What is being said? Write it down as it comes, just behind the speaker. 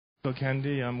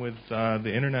Kendi. I'm with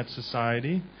the Internet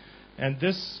Society, and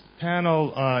this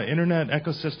panel, Internet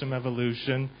Ecosystem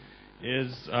Evolution,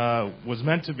 was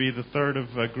meant to be the third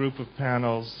of a group of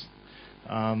panels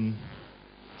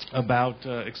about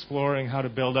exploring how to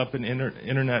build up an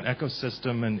internet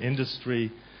ecosystem and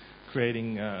industry,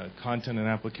 creating content and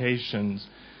applications.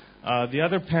 The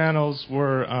other panels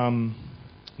were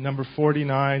number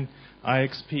 49,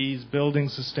 IXPs, Building,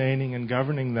 Sustaining, and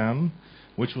Governing Them,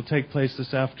 which will take place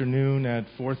this afternoon at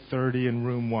 4:30 in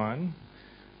room 1.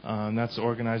 That's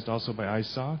organized also by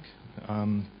ISOC.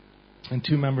 And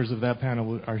two members of that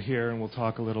panel are here, and we'll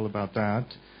talk a little about that.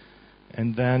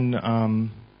 And then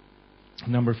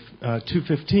number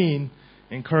 215,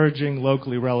 Encouraging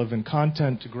Locally Relevant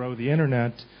Content to Grow the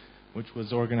Internet, which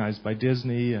was organized by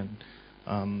Disney, and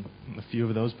a few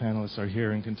of those panelists are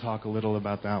here and can talk a little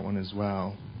about that one as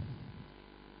well.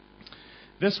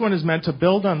 This one is meant to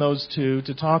build on those two,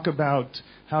 to talk about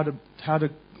how to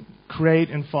create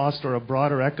and foster a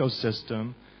broader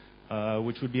ecosystem,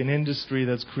 which would be an industry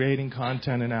that's creating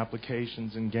content and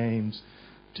applications and games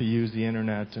to use the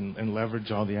internet and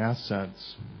leverage all the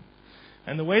assets.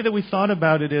 And the way that we thought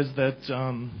about it is that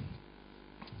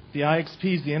the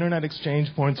IXPs, the Internet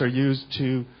Exchange Points, are used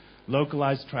to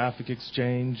localize traffic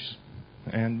exchange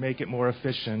and make it more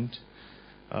efficient.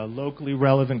 Locally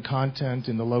relevant content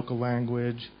in the local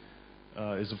language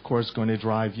is, of course, going to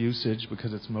drive usage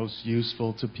because it's most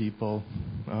useful to people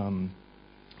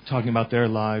talking about their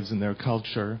lives and their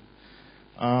culture.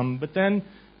 But then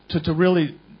to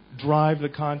really drive the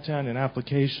content and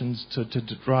applications to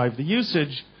drive the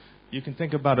usage, you can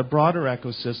think about a broader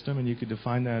ecosystem, and you could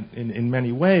define that in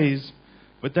many ways.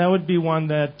 But that would be one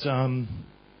that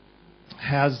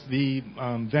has the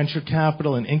venture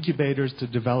capital and incubators to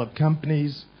develop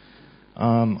companies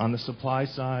on the supply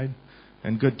side,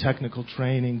 and good technical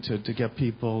training to get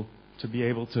people to be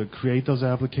able to create those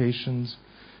applications.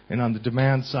 And on the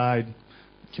demand side,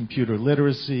 computer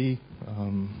literacy,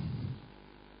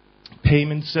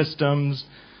 payment systems,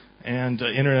 and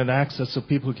internet access so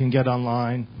people can get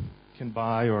online, can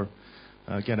buy or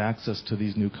get access to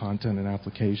these new content and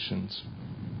applications.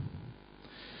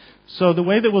 So the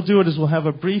way that we'll do it is we'll have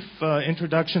a brief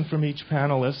introduction from each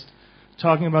panelist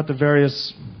talking about the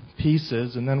various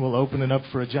pieces, and then we'll open it up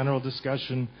for a general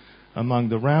discussion among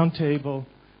the round table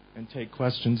and take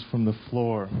questions from the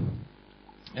floor.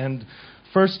 And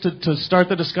first, to start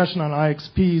the discussion on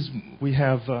IXPs, we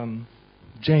have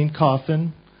Jane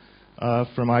Coffin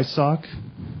from ISOC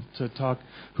to talk,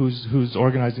 who's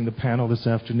organizing the panel this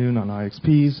afternoon on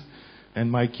IXPs,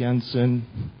 and Mike Jensen,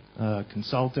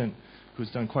 consultant, who's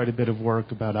done quite a bit of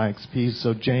work about IXPs.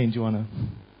 So Jane, do you want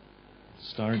to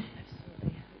start?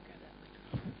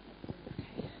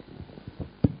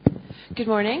 Good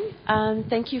morning.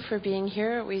 Thank you for being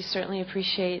here. We certainly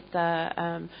appreciate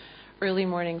the early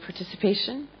morning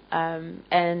participation.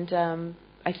 And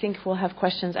I think we'll have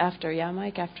questions after. Yeah,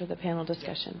 Mike, after the panel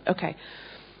discussion. Okay.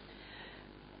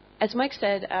 As Mike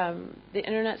said, the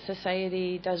Internet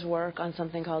Society does work on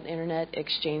something called Internet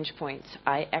Exchange Points,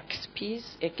 IXPs.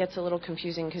 It gets a little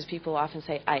confusing because people often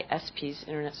say ISPs,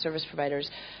 Internet Service Providers.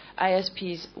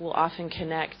 ISPs will often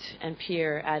connect and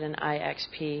peer at an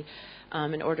IXP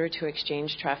in order to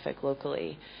exchange traffic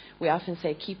locally. We often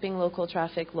say keeping local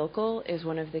traffic local is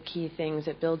one of the key things.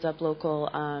 It builds up local,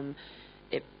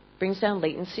 it brings down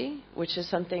latency, which is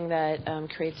something that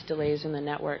creates delays in the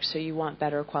network, so you want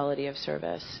better quality of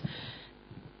service.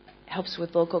 Helps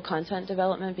with local content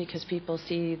development because people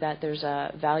see that there's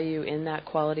a value in that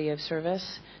quality of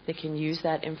service. They can use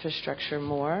that infrastructure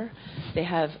more. They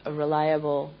have a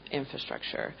reliable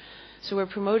infrastructure. So we're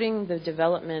promoting the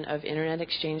development of Internet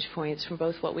Exchange Points from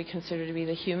both what we consider to be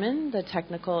the human, the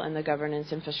technical, and the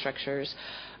governance infrastructures.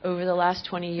 Over the last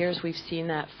 20 years, we've seen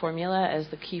that formula as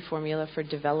the key formula for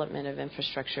development of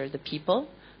infrastructure: the people,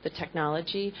 the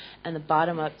technology, and the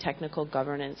bottom-up technical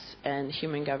governance and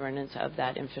human governance of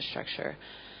that infrastructure.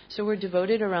 So we're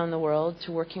devoted around the world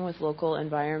to working with local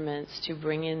environments to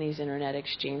bring in these Internet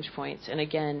Exchange Points. And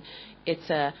again,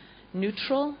 it's a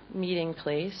neutral meeting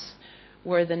place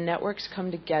where the networks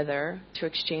come together to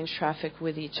exchange traffic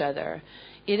with each other.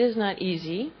 It is not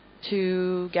easy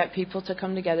to get people to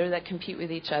come together that compete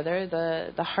with each other.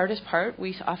 The hardest part,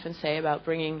 we often say, about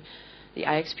bringing the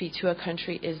IXP to a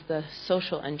country is the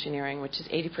social engineering, which is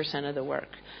 80% of the work.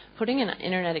 Putting an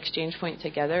Internet Exchange Point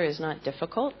together is not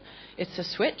difficult. It's a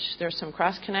switch. There's some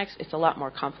cross connects. It's a lot more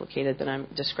complicated than I'm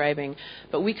describing,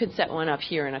 but we could set one up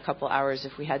here in a couple hours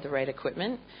if we had the right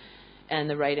equipment and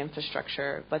the right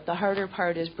infrastructure. But the harder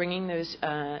part is bringing those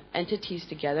entities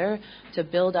together to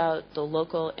build out the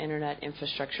local internet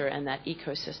infrastructure and that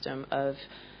ecosystem of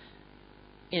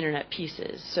internet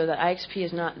pieces. So the IXP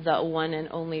is not the one and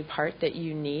only part that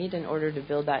you need in order to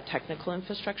build that technical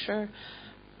infrastructure.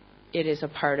 It is a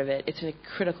part of it. It's a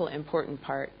critical, important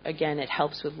part. Again, it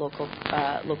helps with local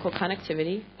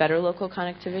connectivity,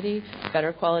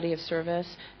 better quality of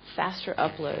service, faster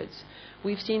uploads.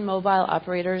 We've seen mobile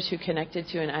operators who connected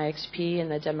to an IXP in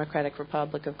the Democratic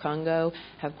Republic of Congo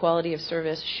have quality of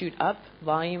service shoot up,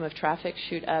 volume of traffic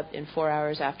shoot up in 4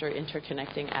 hours after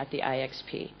interconnecting at the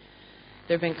IXP.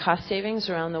 There have been cost savings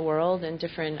around the world in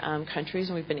different countries,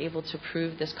 and we've been able to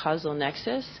prove this causal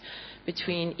nexus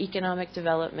between economic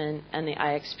development and the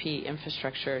IXP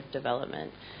infrastructure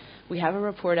development. We have a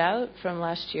report out from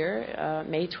last year,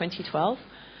 May 2012,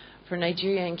 for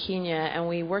Nigeria and Kenya, and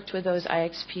we worked with those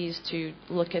IXPs to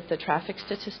look at the traffic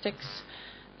statistics,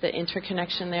 the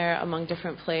interconnection there among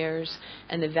different players,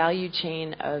 and the value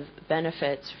chain of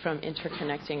benefits from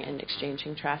interconnecting and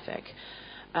exchanging traffic.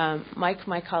 Mike,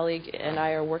 my colleague, and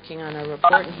I are working on a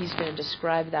report, and he's going to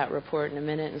describe that report in a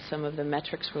minute and some of the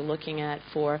metrics we're looking at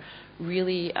for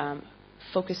really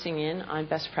focusing in on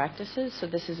best practices. So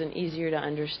this is an easier to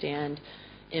understand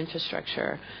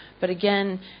infrastructure. But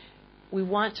again, we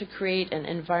want to create an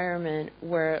environment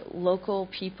where local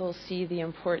people see the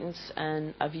importance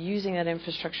of using that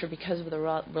infrastructure because of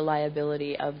the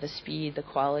reliability of the speed, the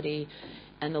quality,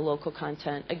 and the local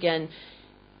content. Again,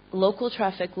 local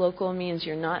traffic, local means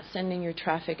you're not sending your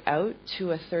traffic out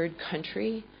to a third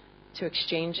country to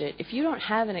exchange it. If you don't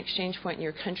have an exchange point in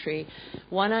your country,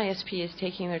 one ISP is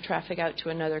taking their traffic out to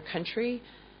another country,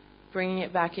 bringing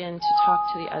it back in to talk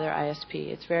to the other ISP.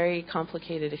 It's very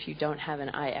complicated if you don't have an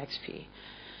IXP.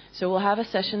 So we'll have a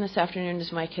session this afternoon,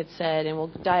 as Mike had said, and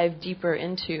we'll dive deeper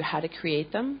into how to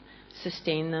create them,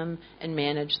 sustain them, and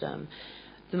manage them.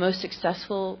 The most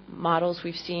successful models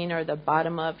we've seen are the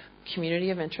bottom-up community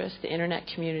of interest, the internet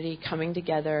community coming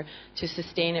together to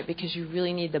sustain it, because you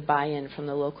really need the buy-in from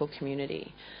the local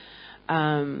community.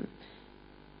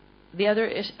 The other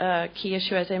key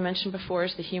issue, as I mentioned before,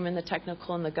 is the human, the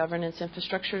technical, and the governance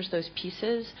infrastructures, those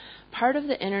pieces. Part of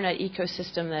the internet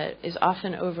ecosystem that is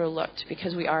often overlooked,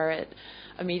 because we are at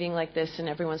a meeting like this and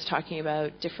everyone's talking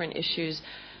about different issues.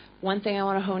 One thing I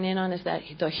want to hone in on is that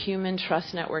the human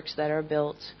trust networks that are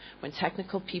built when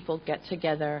technical people get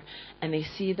together and they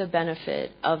see the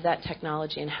benefit of that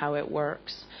technology and how it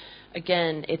works.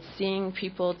 Again, it's seeing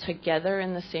people together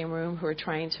in the same room who are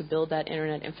trying to build that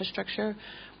internet infrastructure.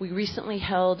 We recently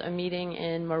held a meeting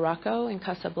in Morocco, in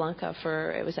Casablanca,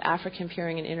 it was the African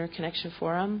Peering and Interconnection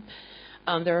Forum.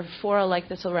 There are fora like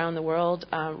this around the world.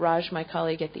 Raj, my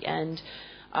colleague at the end,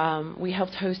 we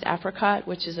helped host Apricot,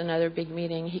 which is another big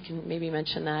meeting. He can maybe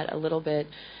mention that a little bit,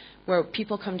 where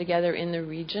people come together in the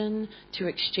region to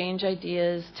exchange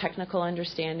ideas, technical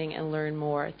understanding, and learn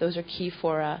more. Those are key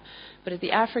fora. But at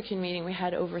the African meeting, we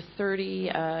had over 30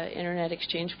 internet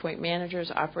exchange point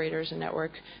managers, operators, and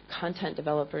network content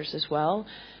developers as well,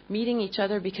 meeting each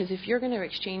other, because if you're going to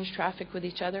exchange traffic with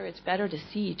each other, it's better to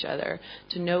see each other,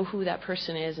 to know who that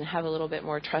person is and have a little bit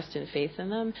more trust and faith in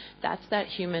them. That's that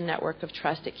human network of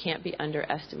trust. It can't be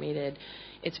underestimated.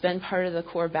 It's been part of the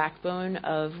core backbone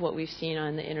of what we've seen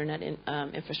on the internet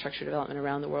infrastructure development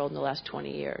around the world in the last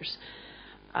 20 years.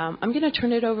 I'm going to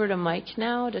turn it over to Mike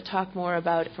now to talk more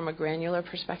about, from a granular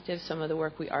perspective, some of the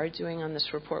work we are doing on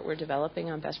this report we're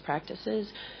developing on best practices.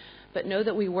 But know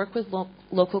that we work with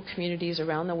local communities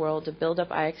around the world to build up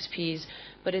IXPs,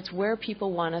 but it's where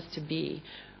people want us to be.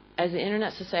 As an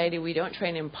internet society, we don't try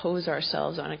and impose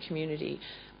ourselves on a community.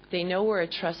 They know we're a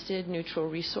trusted, neutral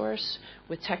resource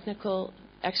with technical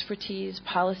expertise,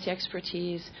 policy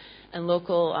expertise, and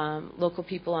local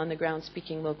people on the ground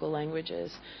speaking local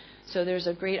languages. So there's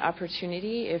a great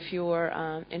opportunity, if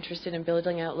you're interested in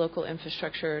building out local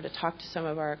infrastructure, to talk to some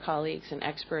of our colleagues and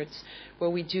experts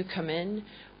where we do come in.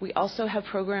 We also have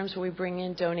programs where we bring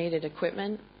in donated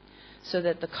equipment so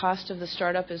that the cost of the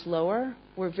startup is lower.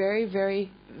 We're very,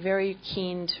 very, very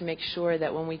keen to make sure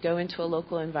that when we go into a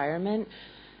local environment,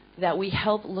 that we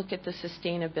help look at the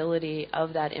sustainability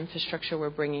of that infrastructure we're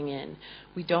bringing in.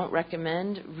 We don't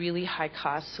recommend really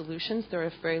high-cost solutions. There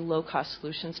are very low-cost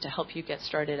solutions to help you get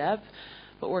started up.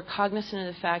 But we're cognizant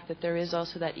of the fact that there is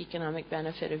also that economic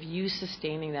benefit of you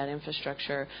sustaining that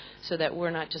infrastructure, so that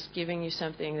we're not just giving you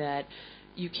something that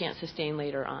you can't sustain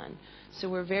later on. So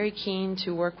we're very keen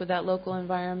to work with that local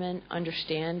environment,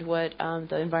 understand what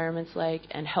the environment's like,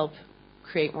 and help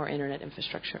create more internet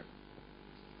infrastructure.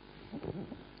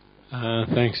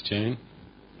 Thanks, Jane.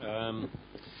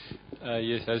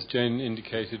 Yes, as Jane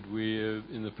indicated, we're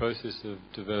in the process of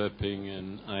developing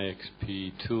an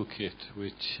IXP toolkit,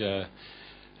 which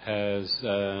has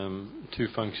two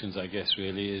functions, I guess,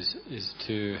 really, is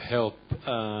to help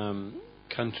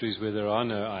countries where there are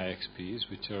no IXPs,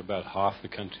 which are about half the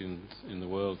country in the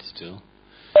world still,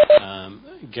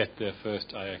 get their first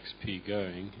IXP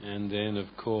going. And then,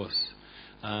 of course,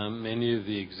 many of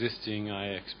the existing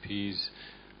IXPs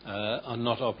are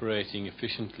not operating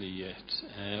efficiently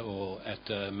yet or at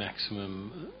the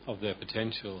maximum of their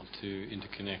potential to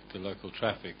interconnect the local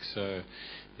traffic. So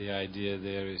the idea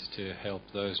there is to help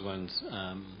those ones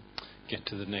get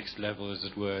to the next level, as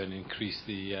it were, and increase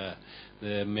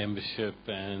their membership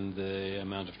and the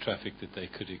amount of traffic that they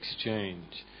could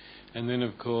exchange. And then,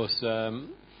 of course,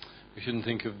 we shouldn't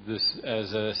think of this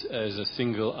as a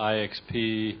single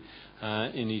IXP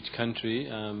in each country.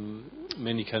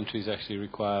 Many countries actually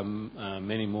require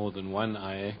many more than one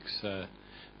IX.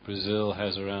 Brazil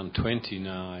has around 20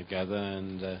 now, I gather,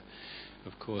 and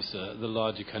of course the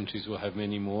larger countries will have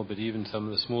many more, but even some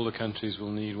of the smaller countries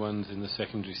will need ones in the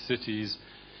secondary cities.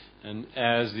 And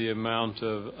as the amount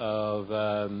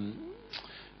of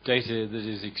data that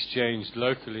is exchanged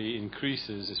locally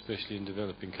increases, especially in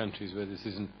developing countries where this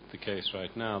isn't the case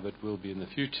right now, but will be in the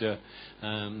future,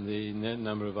 the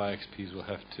number of IXPs will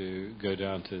have to go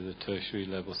down to the tertiary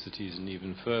level cities and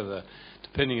even further,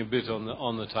 depending a bit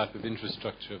on the type of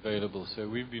infrastructure available. So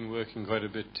we've been working quite a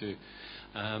bit to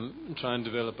try and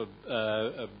develop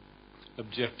a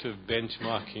objective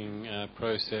benchmarking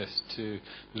process to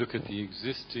look at the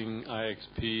existing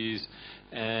IXPs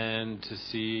and to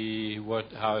see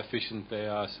how efficient they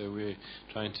are. So we're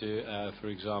trying to, for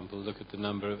example, look at the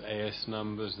number of AS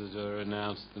numbers that are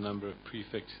announced, the number of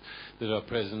prefix that are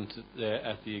present there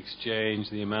at the exchange,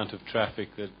 the amount of traffic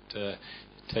that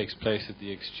takes place at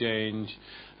the exchange,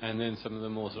 and then some of the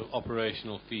more sort of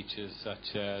operational features,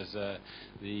 such as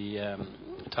the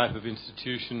type of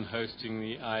institution hosting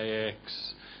the IX,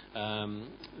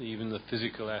 even the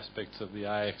physical aspects of the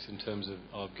IX in terms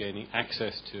of gaining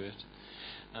access to it.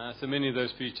 So many of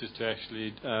those features to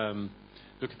actually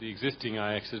look at the existing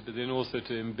IXs, but then also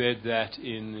to embed that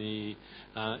in the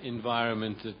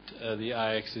environment that the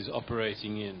IX is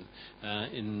operating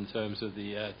in terms of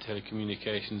the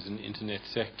telecommunications and internet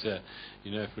sector.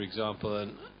 You know, for example,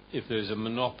 if there's a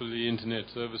monopoly internet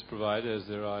service provider, as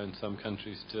there are in some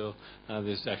countries still,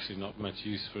 there's actually not much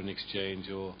use for an exchange,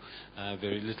 or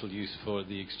very little use for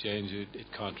the exchange.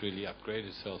 It can't really upgrade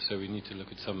itself. So we need to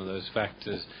look at some of those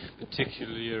factors,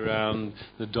 particularly around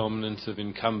the dominance of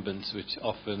incumbents, which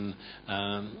often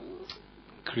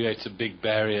creates a big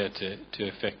barrier to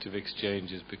effective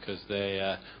exchanges, because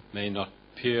they may not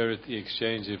appear at the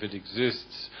exchange if it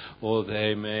exists, or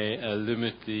they may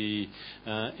limit the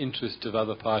interest of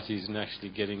other parties in actually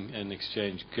getting an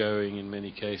exchange going in many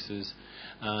cases.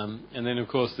 And then, of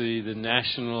course, the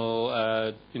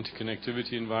national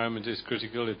interconnectivity environment is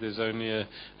critical. If there's only a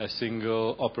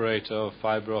single operator of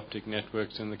fiber optic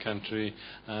networks in the country,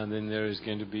 then there is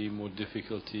going to be more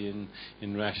difficulty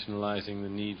in rationalizing the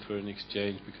need for an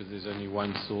exchange, because there's only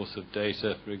one source of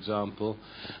data, for example.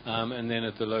 And then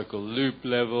at the local loop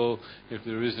level, if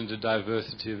there isn't a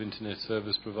diversity of internet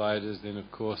service providers, then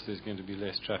of course there's going to be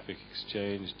less traffic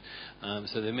exchanged.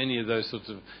 So there are many of those sorts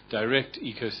of direct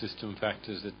ecosystem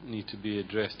factors that need to be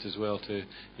addressed as well to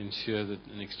ensure that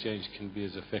an exchange can be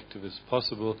as effective as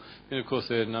possible. And of course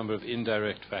there are a number of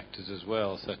indirect factors as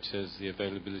well, such as the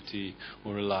availability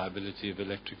or reliability of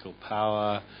electrical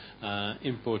power,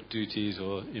 import duties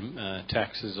or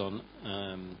taxes on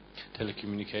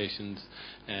telecommunications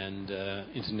and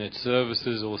internet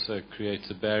services also creates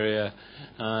a barrier.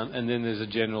 And then there's a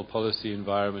general policy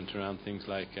environment around things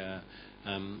like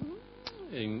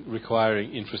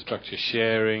requiring infrastructure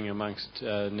sharing amongst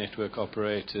network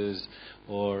operators,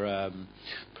 or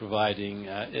providing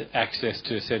access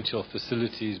to essential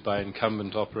facilities by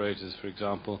incumbent operators, for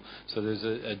example. So there's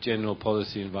a general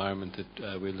policy environment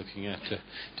that we're looking at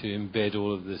to embed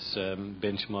all of this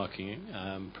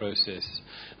benchmarking process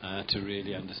to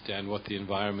really understand what the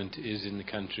environment is in the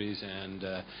countries and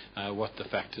what the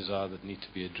factors are that need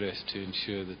to be addressed to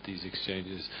ensure that these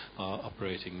exchanges are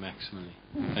operating maximally.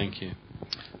 Thank you.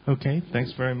 Okay,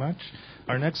 thanks very much.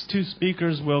 Our next two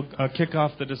speakers will kick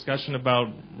off the discussion about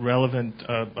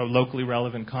locally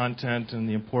relevant content and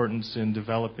the importance in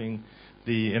developing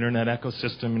the internet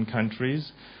ecosystem in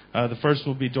countries. The first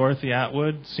will be Dorothy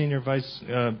Atwood, Senior Vice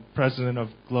President of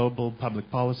Global Public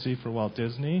Policy for Walt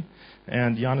Disney,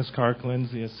 and Janis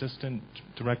Karklins, the Assistant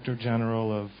Director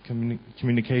General of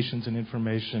Communications and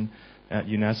Information at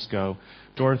UNESCO.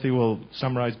 Dorothy will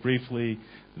summarize briefly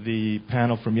the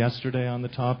panel from yesterday on the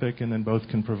topic, and then both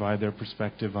can provide their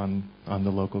perspective on the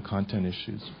local content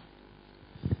issues.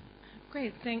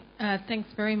 Great.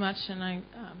 Thanks very much. And I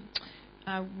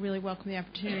I really welcome the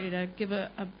opportunity to give a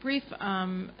brief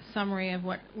summary of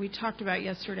what we talked about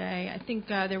yesterday. I think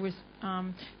there was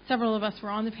several of us were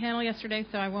on the panel yesterday,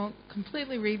 so I won't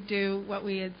completely redo what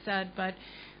we had said, but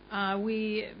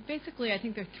we basically, I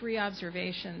think there are three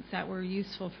observations that were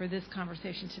useful for this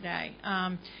conversation today.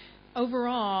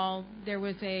 Overall, there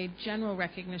was a general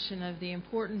recognition of the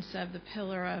importance of the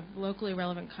pillar of locally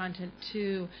relevant content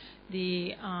to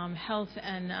the health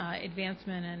and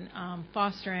advancement and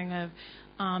fostering of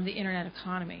the internet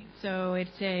economy. So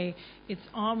it's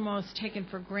almost taken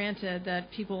for granted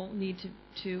that people need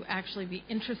to actually be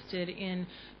interested in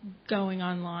going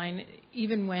online,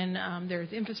 even when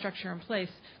there's infrastructure in place.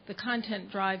 The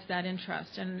content drives that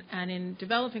interest, and in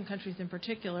developing countries in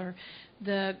particular,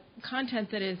 the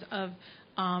content that is of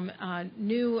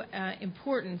new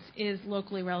importance is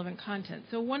locally relevant content.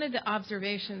 So one of the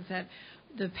observations that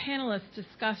the panelists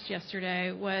discussed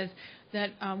yesterday was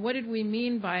that what did we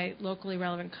mean by locally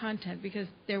relevant content? Because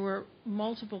there were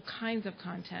multiple kinds of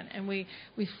content, and we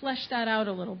fleshed that out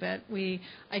a little bit. We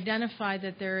identified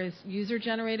that there is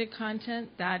user-generated content,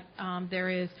 that there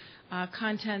is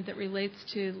content that relates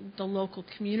to the local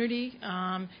community,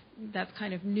 that's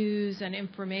kind of news and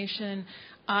information.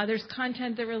 There's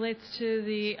content that relates to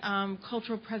the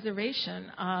cultural preservation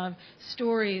of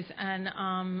stories and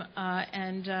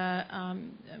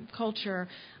culture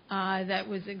that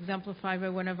was exemplified by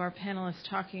one of our panelists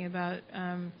talking about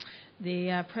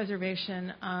the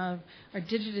preservation of, or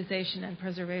digitization and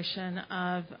preservation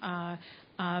of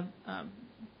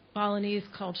Balinese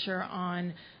culture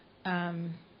on,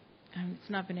 it's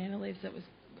not banana leaves, that was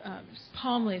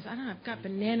palm leaves. I don't know, I've got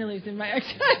banana leaves in my... I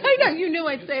know, you knew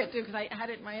I'd say it too because I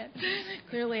had it in my head.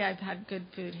 Clearly I've had good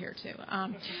food here too.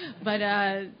 And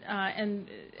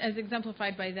as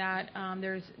exemplified by that,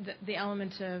 there's the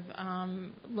element of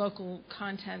local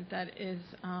content that is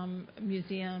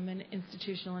museum and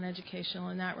institutional and educational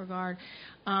in that regard.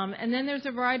 And then there's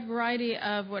a wide variety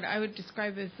of what I would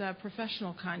describe as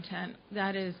professional content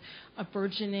that is a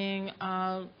burgeoning,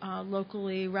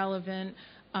 locally relevant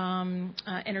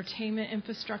entertainment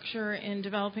infrastructure in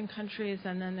developing countries,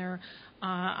 and then there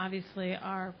obviously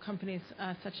are companies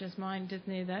such as mine,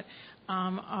 Disney, that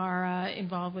are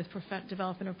involved with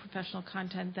development of professional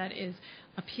content that is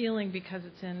appealing because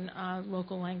it's in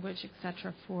local language,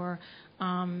 etc., for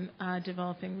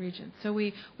developing regions. So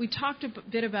we talked a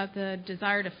bit about the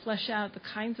desire to flesh out the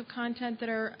kinds of content that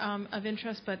are of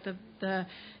interest, but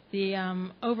the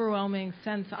overwhelming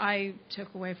sense I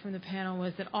took away from the panel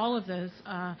was that all of those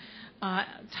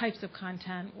types of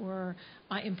content were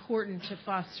important to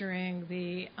fostering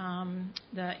the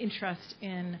interest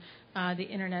in the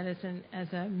internet as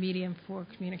a medium for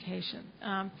communication.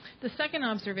 The second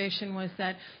observation was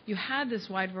that you had this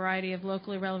wide variety of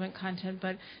locally relevant content,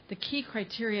 but the key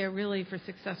criteria really for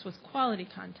success was quality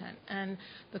content. And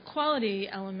the quality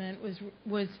element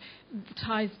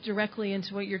ties directly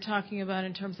into what you're talking about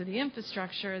in terms of the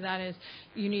infrastructure. That is,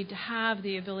 you need to have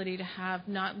the ability to have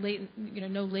no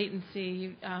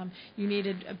latency. You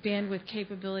needed bandwidth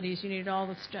capabilities. You needed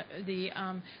all the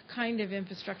kind of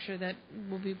infrastructure that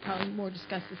will be probably more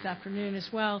discussed this afternoon as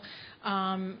well,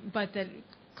 but that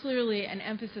clearly an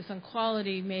emphasis on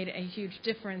quality made a huge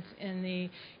difference in the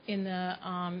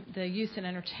use and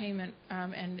entertainment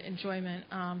and enjoyment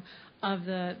of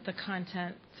the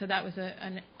content. So that was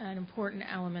an important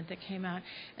element that came out.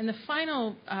 And the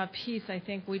final piece I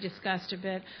think we discussed a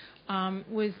bit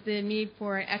was the need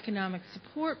for economic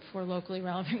support for locally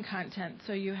relevant content.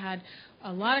 So you had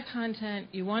a lot of content,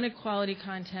 you wanted quality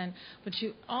content, but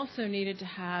you also needed to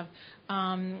have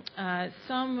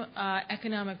some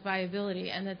economic viability,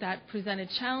 and that presented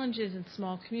challenges in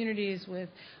small communities with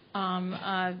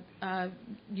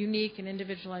unique and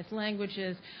individualized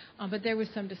languages, but there was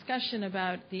some discussion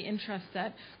about the interest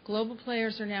that global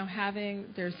players are now having.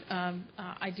 There's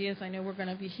ideas I know we're going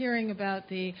to be hearing about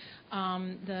the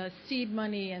seed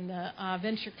money and the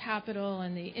venture capital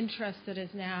and the interest that is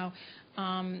now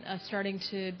starting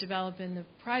to develop in the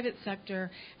private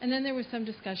sector. And then there was some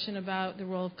discussion about the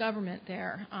role of government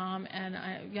there. And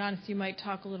Giannis, you might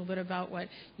talk a little bit about what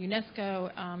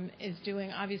UNESCO is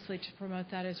doing, obviously, to promote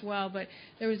that as well. But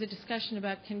there was a discussion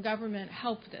about, can government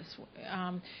help this?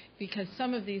 Because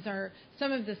some of this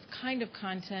kind of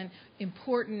content,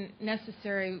 important,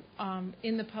 necessary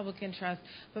in the public interest,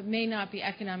 but may not be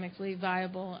economically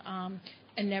viable,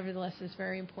 and nevertheless is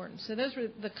very important. So those were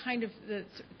the kind of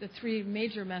the three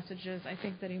major messages, I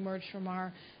think, that emerged from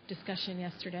our discussion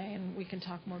yesterday, and we can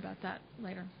talk more about that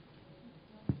later.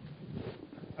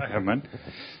 Hi, Herman.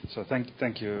 So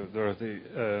thank you, Dorothy.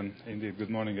 Indeed, good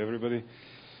morning, everybody.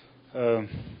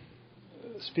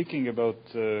 Speaking about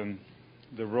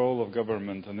the role of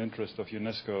government and interest of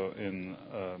UNESCO in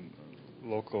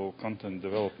local content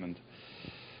development.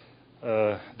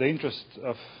 The interest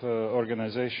of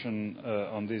organization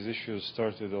on these issues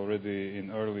started already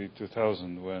in early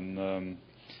 2000 when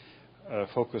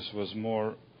focus was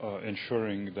more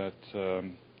ensuring that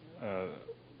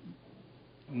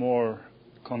more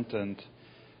content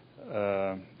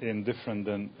in different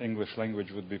than English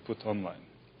language would be put online.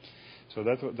 So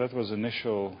that was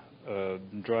initial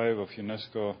drive of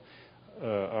UNESCO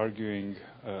arguing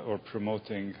or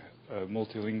promoting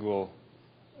multilingual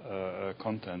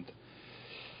content.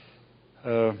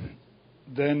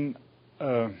 Then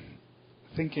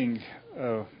thinking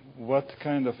what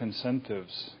kind of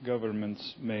incentives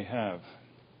governments may have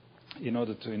in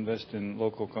order to invest in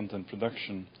local content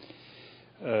production,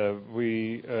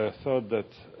 we thought that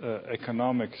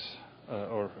economics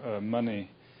or money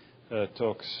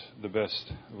talks the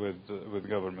best with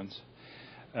governments,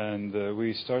 and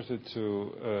we started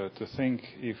to think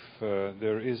if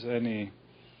there is any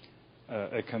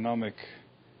economic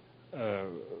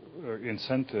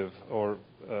incentive or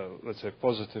let's say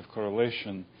positive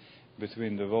correlation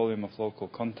between the volume of local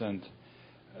content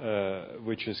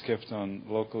which is kept on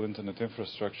local internet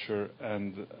infrastructure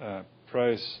and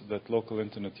price that local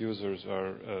internet users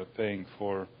are paying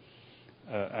for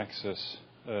access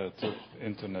to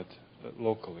internet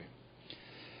locally.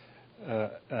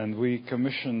 And we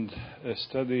commissioned a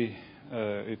study.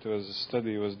 A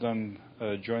study was done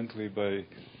jointly by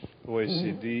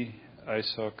OECD,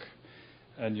 ISOC,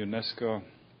 and UNESCO,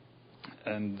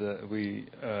 and we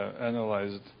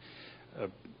analyzed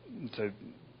the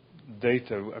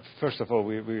data. First of all,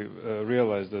 we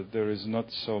realized that there is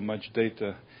not so much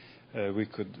data we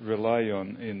could rely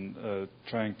on in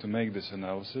trying to make this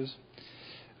analysis.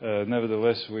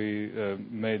 Nevertheless, we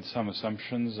made some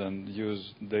assumptions and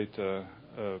used data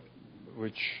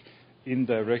which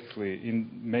indirectly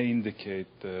may indicate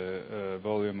the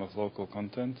volume of local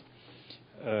content.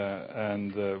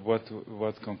 And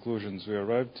what conclusions we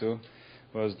arrived to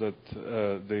was that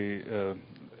the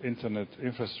internet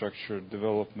infrastructure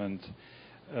development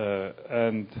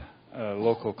and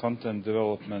local content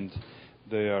development,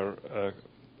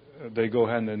 they go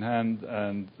hand in hand,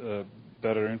 and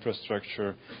better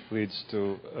infrastructure leads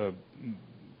to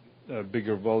a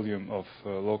bigger volume of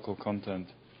local content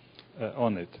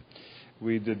on it.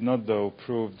 We did not, though,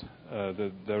 prove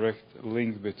the direct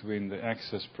link between the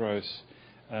access price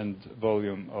and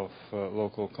volume of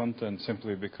local content,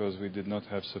 simply because we did not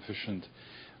have sufficient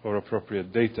or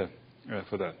appropriate data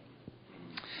for that.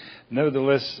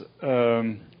 Nevertheless,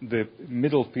 the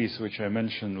middle piece which I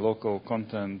mentioned, local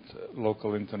content,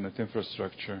 local internet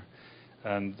infrastructure,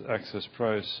 and access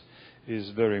price, is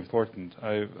very important.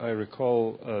 I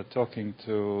recall talking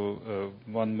to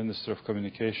one Minister of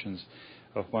Communications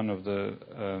of one of the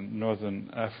Northern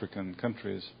African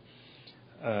countries,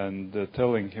 and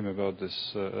telling him about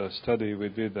this study we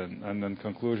did and then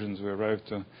conclusions we arrived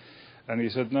to. And he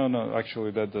said, no,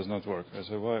 actually that does not work. I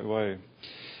said, why?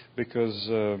 Because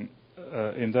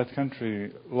in that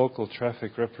country, local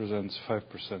traffic represents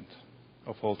 5%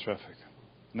 of all traffic.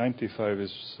 95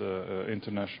 is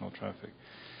international traffic.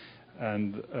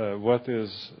 And what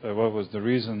was the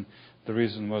reason? The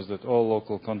reason was that all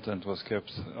local content was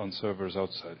kept on servers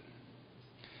outside.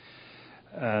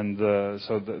 And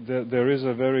so there is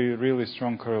a really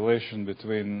strong correlation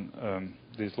between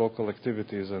these local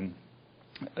activities and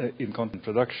in content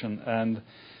production and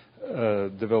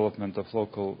development of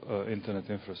local internet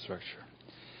infrastructure.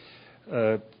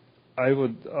 I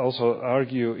would also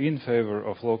argue in favor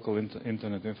of local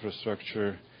internet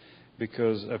infrastructure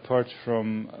because apart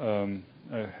from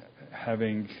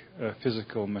having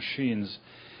physical machines,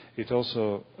 it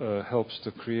also helps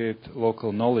to create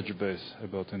local knowledge base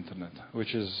about internet,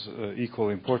 which is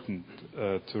equally important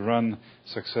to run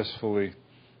successfully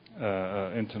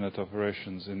internet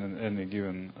operations in any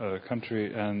given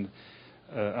country and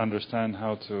understand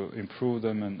how to improve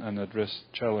them and address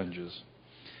challenges.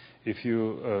 If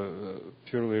you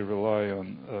purely rely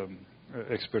on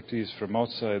expertise from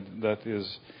outside, that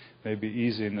is maybe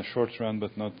easy in the short run,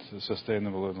 but not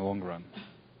sustainable in the long run.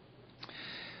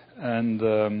 And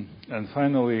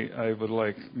finally, I would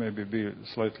like maybe be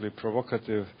slightly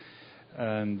provocative,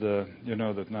 and you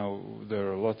know that now there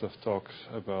are a lot of talks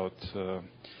about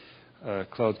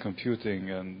cloud computing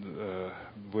and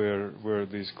where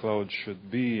these clouds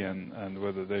should be and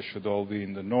whether they should all be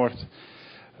in the north,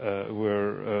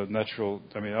 where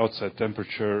outside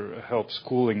temperature helps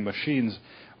cooling machines,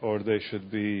 or they should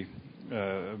be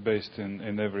based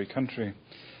in every country,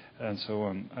 and so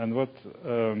on. And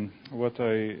what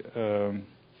I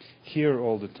hear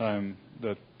all the time,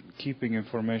 that keeping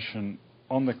information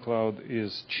on the cloud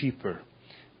is cheaper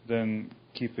than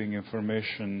keeping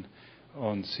information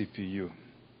on CPU.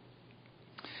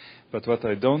 But what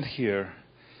I don't hear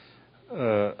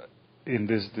in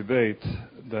this debate,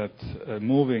 that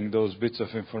moving those bits of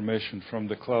information from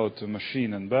the cloud to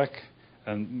machine and back,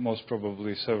 and most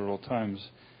probably several times,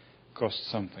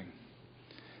 costs something.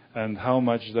 And how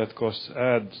much that costs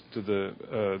adds to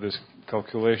this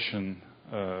calculation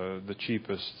the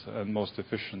cheapest and most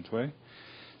efficient way.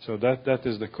 So that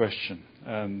is the question.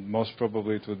 And most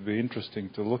probably it would be interesting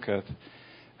to look at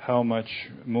how much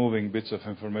moving bits of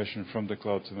information from the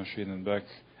cloud to machine and back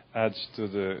adds to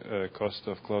the cost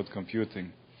of cloud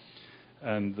computing,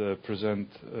 and present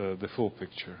the full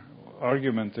picture.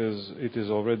 Argument is it is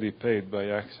already paid by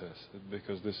access,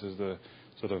 because this is the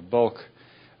sort of bulk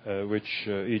which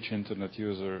each internet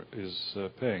user is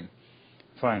paying.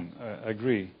 Fine, I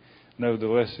agree.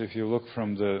 Nevertheless, if you look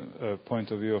from the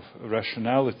point of view of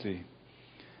rationality,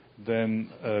 then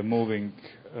moving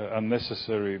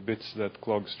unnecessary bits that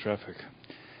clogs traffic.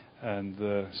 And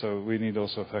so we need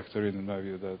also factor in my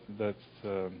view, that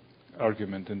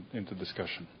argument into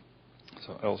discussion.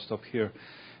 So I'll stop here,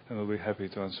 and I'll be happy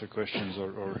to answer questions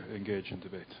or engage in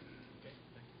debate.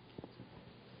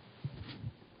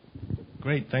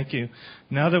 Great, thank you.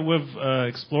 Now that we've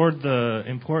explored the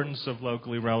importance of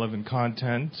locally relevant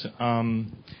content,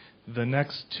 the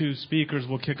next two speakers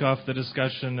will kick off the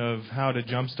discussion of how to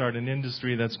jumpstart an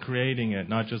industry that's creating it,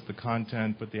 not just the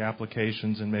content, but the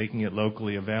applications, and making it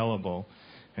locally available,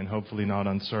 and hopefully not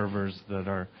on servers that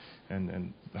are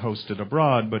and hosted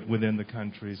abroad, but within the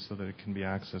country, so that it can be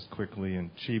accessed quickly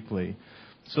and cheaply.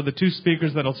 So the two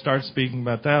speakers that will start speaking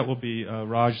about that will be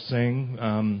Raj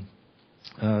Singh,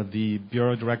 the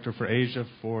Bureau Director for Asia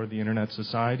for the Internet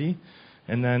Society,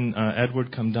 and then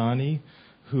Edward Kamdani,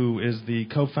 who is the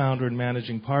co-founder and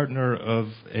managing partner of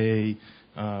a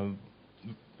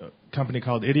company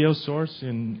called Idiosource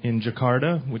in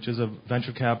Jakarta, which is a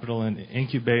venture capital and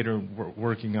incubator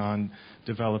working on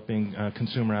developing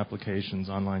consumer applications,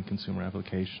 online consumer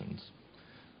applications.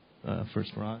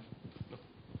 First, Raj.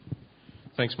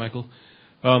 Thanks, Michael.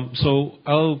 So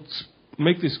I'll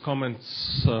make these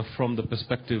comments from the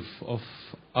perspective of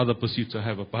other pursuits I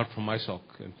have apart from ISOC,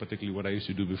 and particularly what I used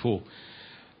to do before.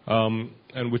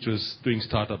 And which was doing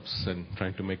startups and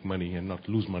trying to make money and not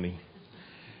lose money.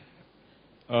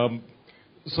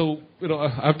 So,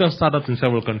 I've done startups in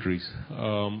several countries,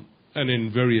 and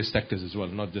in various sectors as well,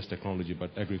 not just technology,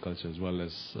 but agriculture as well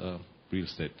as real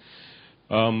estate.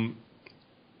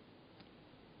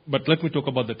 But let me talk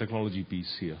about the technology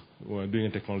piece here. We're doing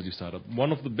a technology startup.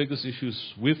 One of the biggest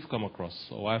issues we've come across,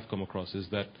 or I've come across, is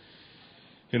that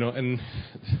in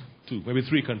two, maybe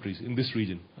three countries in this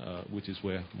region, which is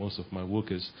where most of my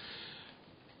work is,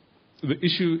 the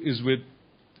issue is with,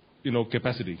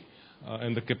 capacity.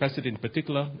 And the capacity in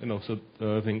particular, so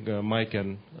I think Mike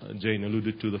and Jane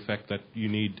alluded to the fact that you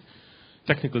need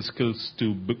technical skills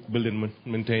to build and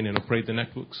maintain and operate the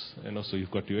networks. And also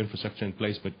you've got your infrastructure in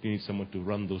place, but you need someone to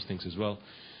run those things as well.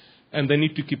 And they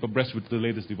need to keep abreast with the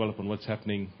latest development, what's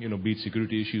happening, be it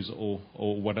security issues or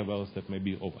whatever else that may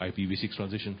be, of IPv6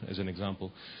 transition, as an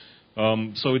example.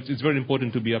 So it's very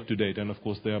important to be up to date. And of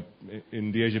course,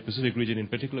 in the Asia-Pacific region in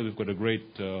particular, we've got a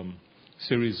great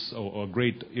series or a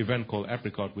great event called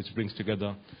Apricot, which brings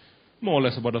together more or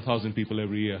less about 1,000 people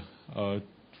every year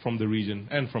from the region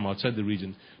and from outside the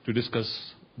region to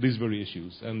discuss these very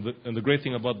issues. And the great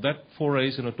thing about that foray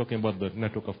is, talking about the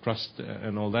network of trust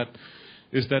and all that,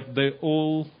 is that they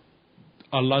all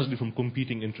are largely from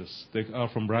competing interests. They are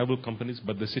from rival companies,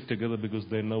 but they sit together because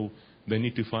they know they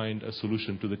need to find a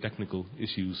solution to the technical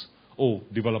issues or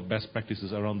develop best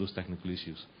practices around those technical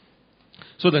issues.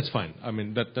 So that's fine. I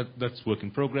mean, that's work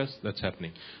in progress. That's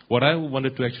happening. What I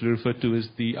wanted to actually refer to is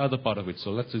the other part of it.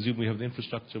 So let's assume we have the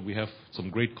infrastructure. We have some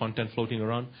great content floating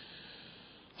around.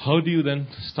 How do you then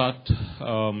start,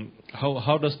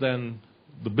 how does then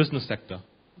the business sector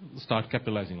start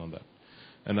capitalizing on that?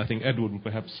 And I think Edward will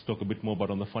perhaps talk a bit more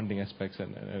about on the funding aspects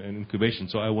and incubation,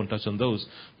 so I won't touch on those.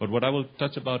 But what I will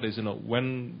touch about is,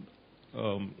 when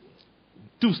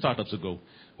 2 startups ago,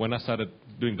 when I started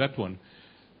doing that one,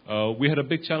 we had a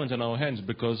big challenge on our hands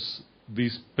because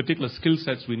these particular skill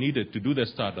sets we needed to do that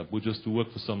startup, which was to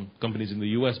work for some companies in the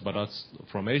US, but us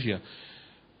from Asia,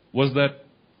 was that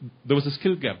there was a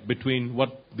skill gap between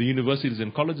what the universities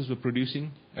and colleges were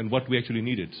producing and what we actually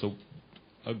needed. So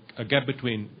a gap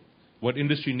between what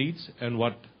industry needs and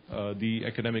what the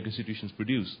academic institutions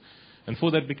produce. And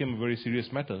for that became a very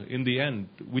serious matter. In the end,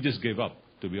 we just gave up,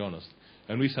 to be honest.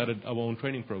 And we started our own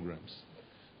training programs.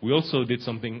 We also did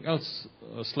something else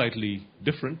slightly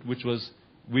different, which was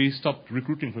we stopped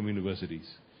recruiting from universities.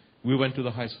 we went to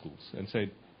the high schools and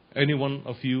said, any one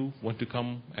of you want to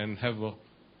come and have a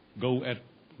go at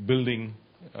building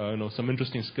some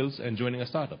interesting skills and joining a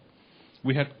startup?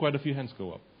 We had quite a few hands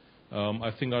go up.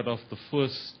 I think out of the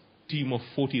first team of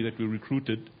 40 that we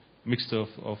recruited, mixed of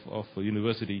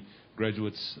university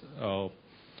graduates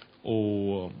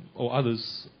or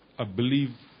others, I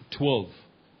believe 12,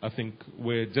 I think,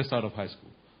 were just out of high school.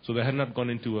 So they had not gone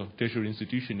into a tertiary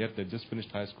institution yet. They just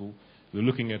finished high school. They're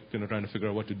looking at trying to figure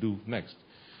out what to do next.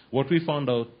 What we found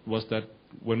out was that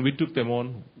when we took them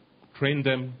on, trained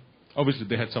them, obviously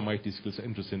they had some IT skills,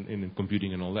 interest in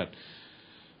computing and all that.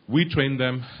 We trained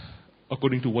them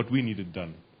according to what we needed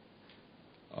done.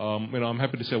 I'm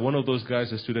happy to say one of those guys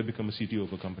has today become a CTO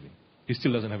of a company. He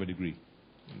still doesn't have a degree.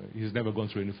 He's never gone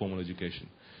through any formal education.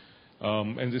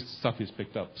 And this stuff is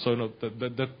picked up. So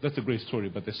that's a great story,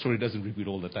 but the story doesn't repeat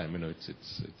all the time.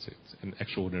 It's an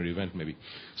extraordinary event maybe.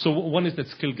 So one is that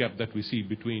skill gap that we see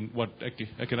between what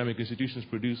academic institutions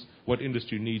produce, what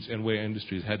industry needs, and where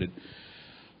industry is headed.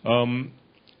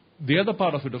 The other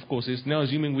part of it, of course, is now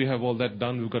assuming we have all that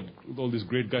done, we've got all these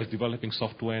great guys developing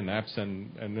software and apps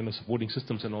and supporting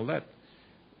systems and all that.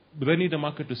 But they need a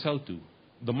market to sell to.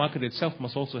 The market itself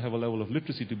must also have a level of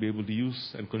literacy to be able to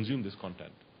use and consume this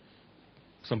content.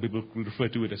 Some people refer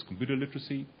to it as computer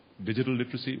literacy, digital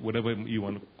literacy, whatever you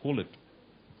want to call it.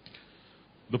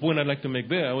 The point I'd like to make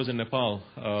there, I was in Nepal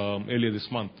earlier this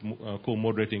month,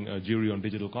 co-moderating a jury on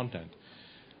digital content.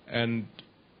 And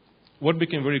what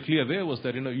became very clear there was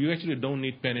that you actually don't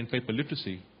need pen and paper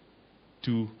literacy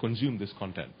to consume this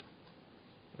content.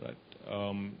 Right?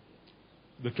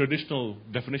 The traditional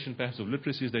definition perhaps of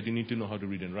literacy is that you need to know how to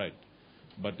read and write.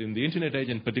 But in the internet age,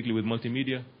 and particularly with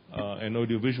multimedia and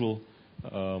audiovisual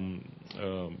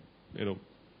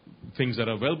things that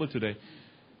are available today,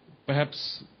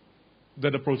 perhaps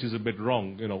that approach is a bit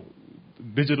wrong.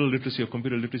 Digital literacy or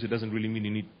computer literacy doesn't really mean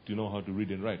you need to know how to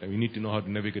read and write. I mean, you need to know how to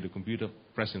navigate a computer,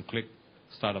 press and click,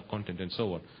 start up content, and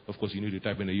so on. Of course, you need to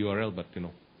type in a URL, but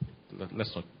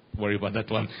let's not worry about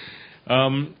that one.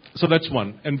 So that's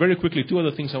one. And very quickly, two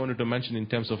other things I wanted to mention in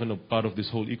terms of part of this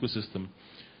whole ecosystem.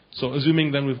 So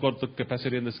assuming then we've got the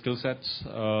capacity and the skill sets,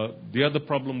 the other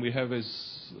problem we have is,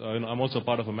 I'm also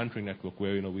part of a mentoring network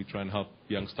where we try and help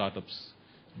young startups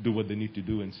do what they need to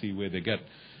do and see where they get.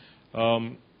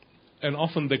 And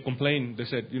often they complain, they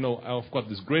said, I've got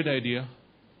this great idea,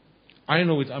 I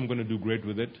know I'm going to do great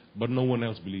with it, but no one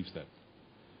else believes that.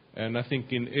 And I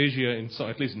think in Asia,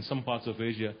 at least in some parts of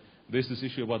Asia, there's this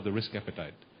issue about the risk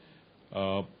appetite.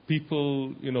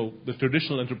 People, the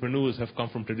traditional entrepreneurs have come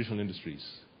from traditional industries.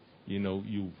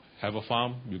 You have a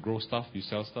farm, you grow stuff, you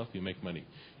sell stuff, you make money.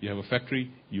 You have a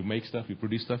factory, you make stuff, you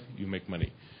produce stuff, you make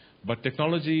money. But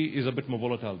technology is a bit more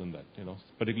volatile than that,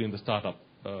 particularly in the startup,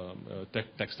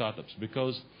 tech startups,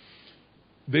 because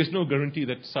there's no guarantee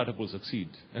that startup will succeed.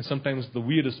 And sometimes the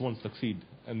weirdest ones succeed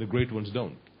and the great ones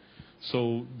don't.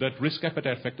 So that risk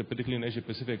appetite factor, particularly in Asia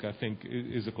Pacific, I think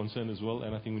is a concern as well.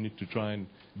 And I think we need to try and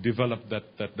develop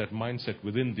that mindset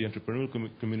within the entrepreneurial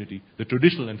community, the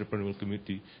traditional entrepreneurial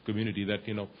community that,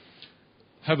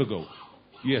 have a go.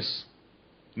 Yes,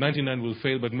 99 will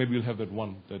fail, but maybe you'll have that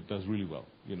one that does really well.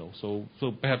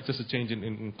 So perhaps just a change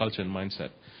in culture and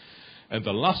mindset. And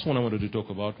the last one I wanted to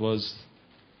talk about was,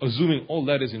 assuming all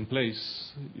that is in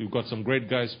place, you've got some great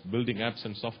guys building apps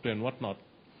and software and whatnot.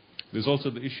 There's also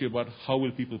the issue about how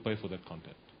will people pay for that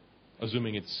content,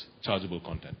 assuming it's chargeable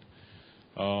content.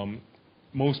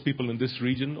 Most people in this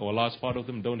region, or a large part of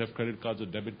them, don't have credit cards or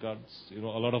debit cards. A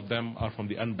lot of them are from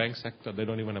the unbanked sector. They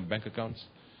don't even have bank accounts.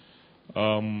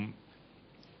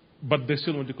 But they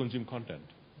still want to consume content.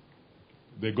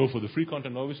 They go for the free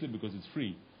content, obviously, because it's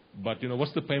free. But,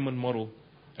 what's the payment model?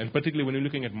 And particularly when you're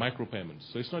looking at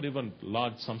micropayments. So it's not even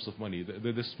large sums of money.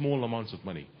 They're small amounts of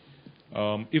money.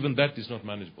 Even that is not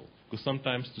manageable. Because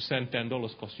sometimes to send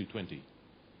 $10 costs you $20.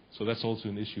 So that's also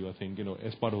an issue, I think,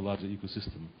 as part of a larger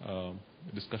ecosystem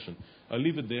discussion. I'll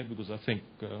leave it there because I think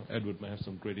Edward may have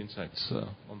some great insights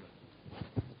on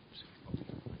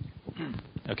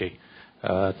that. Okay.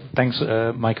 Thanks,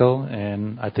 Michael.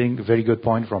 And I think a very good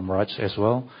point from Raj as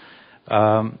well.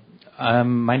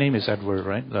 My name is Edward,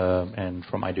 right? And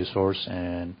from IdeaSource.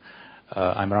 And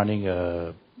I'm running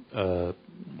a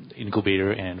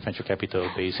incubator and venture capital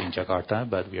based in Jakarta,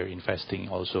 but we are investing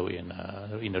also in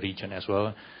the region as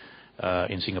well,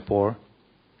 in Singapore.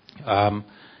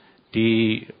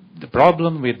 The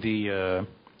problem with the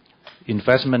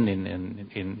investment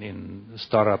in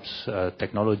startups,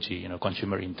 technology,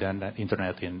 consumer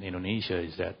internet in Indonesia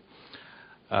is that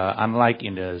unlike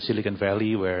in the Silicon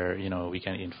Valley where we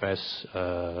can invest,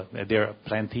 there are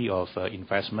plenty of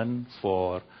investment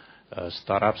for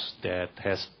startups that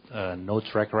has no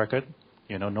track record,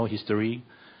 no history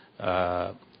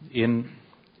in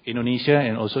Indonesia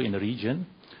and also in the region.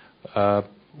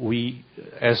 We,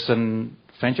 as a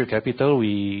venture capital,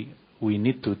 we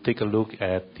need to take a look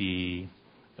at the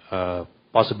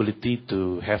possibility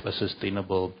to have a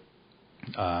sustainable,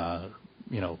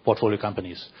 portfolio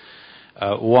companies.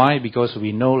 Why? Because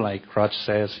we know, like Raj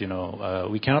says,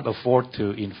 we cannot afford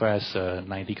to invest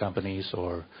 90 companies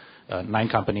or 9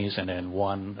 companies and then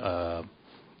one,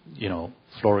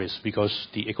 flourish, because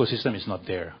the ecosystem is not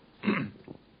there.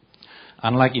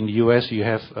 Unlike in the US, you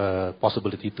have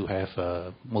possibility to have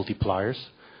multipliers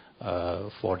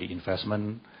for the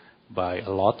investment by a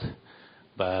lot.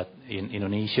 But in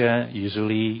Indonesia,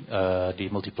 usually the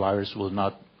multipliers will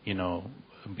not,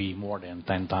 be more than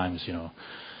 10 times,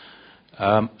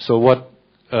 So what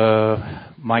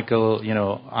Michael,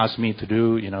 asked me to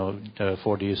do,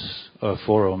 for this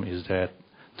forum is that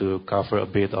to cover a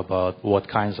bit about what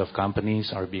kinds of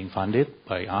companies are being funded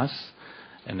by us,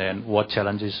 and then what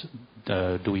challenges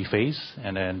do we face,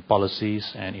 and then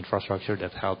policies and infrastructure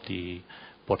that help the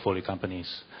portfolio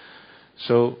companies.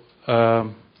 So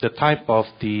the type of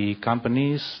the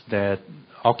companies that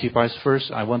occupies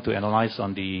first, I want to analyze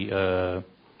on the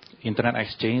internet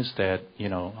exchange that,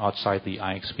 outside the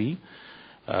IXP,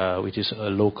 which is a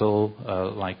local,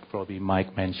 like probably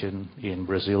Mike mentioned, in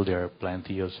Brazil there are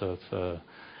plenty of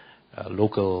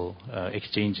local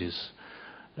exchanges.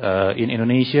 In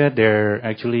Indonesia, there are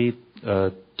actually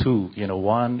 2.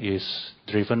 One is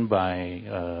driven by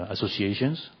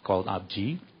associations called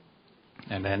ABGI,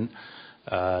 and then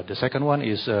the second one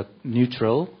is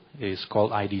neutral, is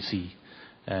called IDC.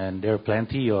 And there are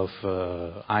plenty of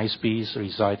ISPs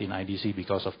reside in IDC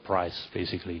because of price,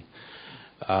 basically.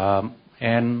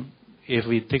 And if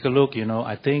we take a look,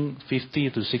 I think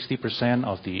 50 to 60%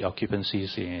 of the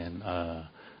occupancies in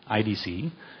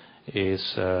IDC is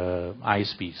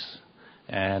ISPs.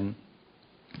 And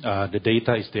the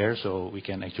data is there, so we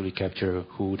can actually capture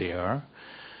who they are.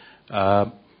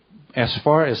 As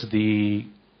far as the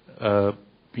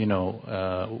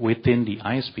within the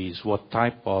ISPs, what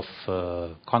type of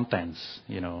contents,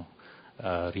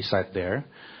 reside there.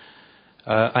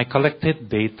 I collected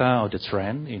data of the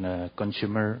trend in a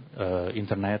consumer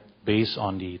internet based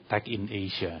on the Tech in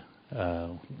Asia.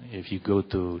 If you go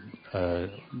to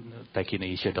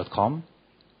techinasia.com,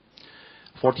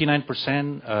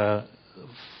 49%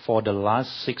 for the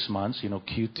last 6 months,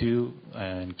 Q2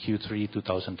 and Q3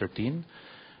 2013,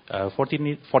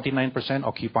 49%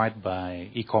 occupied by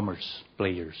e-commerce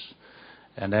players,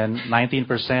 and then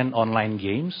 19% online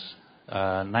games,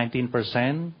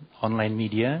 19% online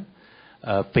media,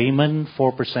 payment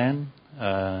 4%,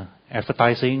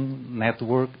 advertising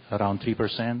network around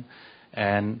 3%,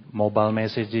 and mobile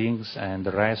messaging and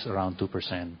the rest around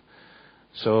 2%.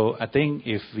 So I think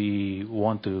if we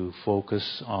want to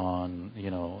focus on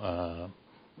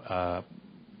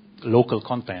local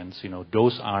contents,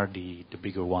 those are the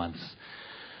bigger ones.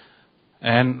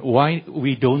 And why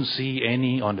we don't see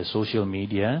any on the social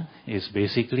media is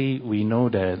basically we know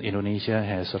that Indonesia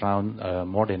has around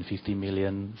more than 50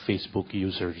 million Facebook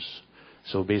users.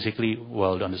 So basically,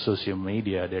 well, on the social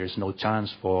media, there is no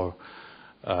chance for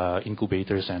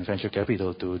incubators and venture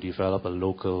capital to develop a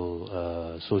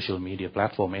local social media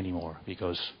platform anymore,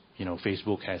 because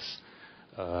Facebook has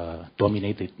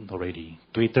dominated already.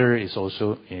 Twitter is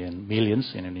also in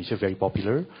millions in Indonesia, very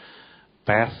popular.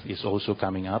 Path is also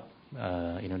coming up,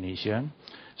 Indonesia.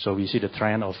 So we see the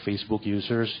trend of Facebook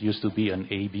users used to be an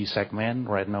A-B segment,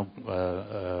 right now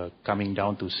coming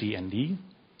down to C and D,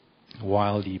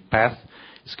 while the Path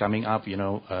is coming up,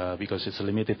 because it's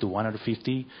limited to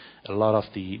 150. A lot of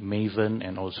the maven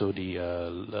and also the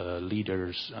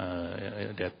leaders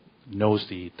that knows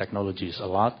the technologies a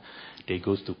lot, they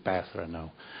goes to Path right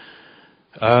now.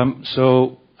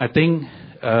 So I think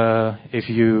if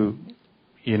you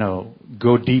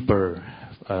go deeper,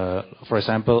 for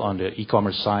example, on the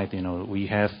e-commerce side, we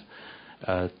have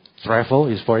travel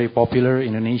is very popular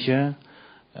in Indonesia.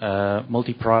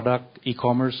 Multi-product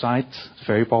e-commerce sites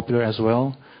very popular as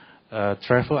well.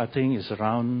 Travel, I think, is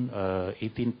around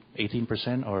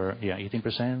 18%, or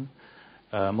 18%.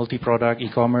 Multi-product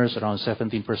e-commerce around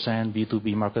 17%.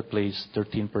 B2B marketplace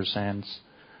 13%.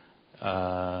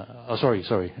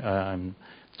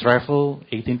 Travel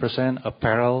 18%.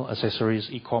 Apparel, accessories,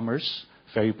 e-commerce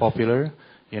very popular.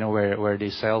 Where they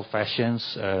sell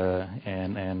fashions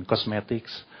and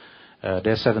cosmetics.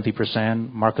 There's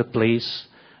 70%. Marketplace.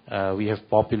 We have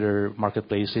popular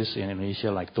marketplaces in Indonesia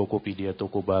like Tokopedia,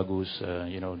 Toko Bagus,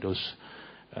 those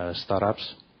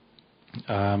startups.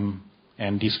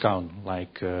 And discount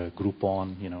like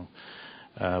Groupon,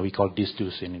 We call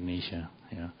DIS2s in Indonesia.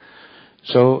 Yeah.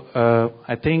 So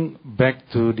I think back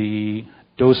to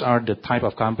those are the type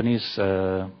of companies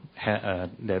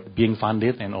that being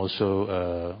funded, and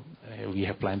also we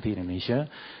have plenty in Indonesia.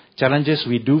 Challenges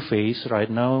we do face right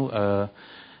now,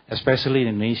 especially in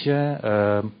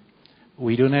Indonesia,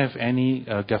 we don't have any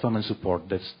government support.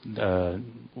 That's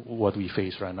what we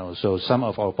face right now. So some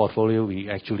of our portfolio we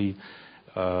actually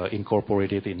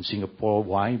incorporated in Singapore.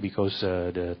 Why? Because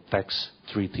the tax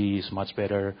treaty is much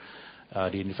better.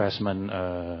 The investment,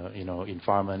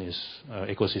 environment is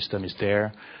ecosystem is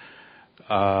there.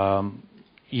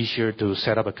 Easier to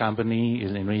set up a company.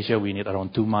 In Indonesia, we need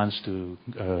around 2 months to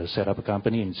set up a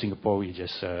company. In Singapore, we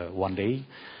just 1 day.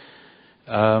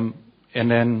 And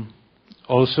then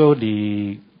also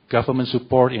the government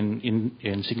support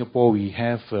in Singapore, we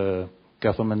have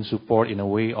government support in a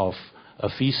way of a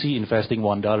VC investing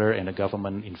 $1 and the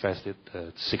government invested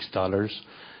 $6.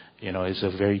 It's a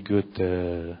very good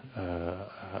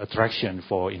attraction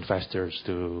for investors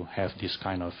to have this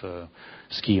kind of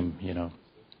scheme.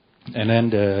 And then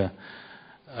the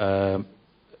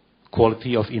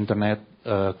quality of internet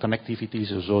connectivity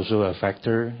is also a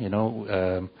factor.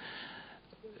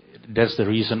 That's the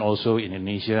reason also in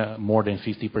Indonesia more than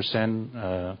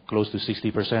 50%, close to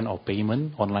 60% of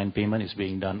payment, online payment, is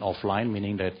being done offline,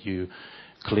 meaning that you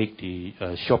click the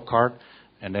shop card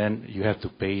and then you have to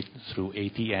pay through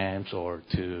ATMs or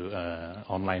to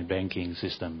online banking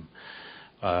system.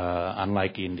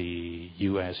 Unlike in the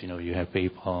U.S., you have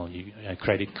PayPal,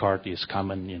 credit card is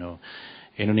common.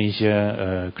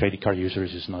 Indonesia credit card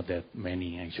users is not that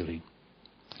many actually.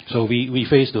 So we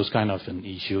face those kind of an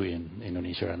issue in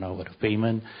Indonesia right now with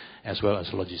payment as well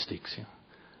as logistics.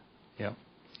 Yeah.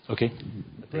 Okay.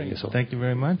 Thank you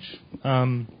very much.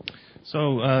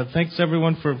 So thanks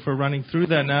everyone for running through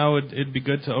that. Now it'd be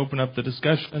good to open up the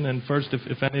discussion. And first,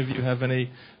 if any of you have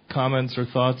any comments or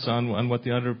thoughts on what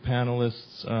the other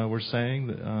panelists were saying,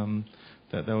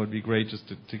 that would be great, just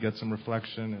to get some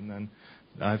reflection. And then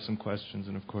I have some questions,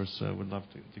 and of course would love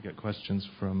to get questions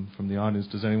from the audience.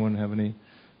 Does anyone have any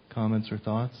comments or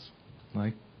thoughts?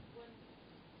 Mike?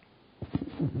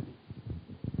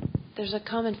 There's a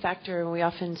common factor, and we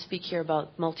often speak here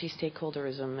about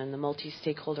multi-stakeholderism and the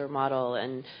multi-stakeholder model.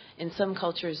 And in some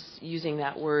cultures, using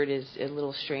that word is a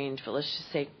little strange, but let's just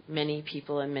say many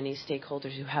people and many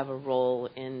stakeholders who have a role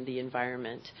in the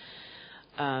environment.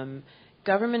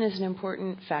 Government is an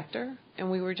important factor, and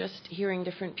we were just hearing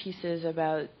different pieces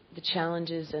about the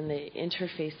challenges and the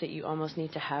interface that you almost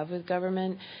need to have with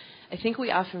government. I think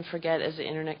we often forget, as the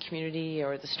internet community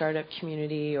or the startup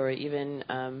community, or even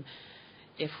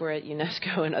if we're at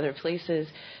UNESCO and other places,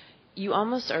 you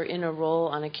almost are in a role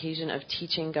on occasion of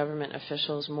teaching government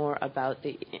officials more about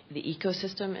the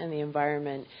ecosystem and the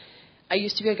environment. I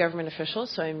used to be a government official,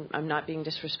 so I'm not being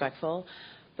disrespectful,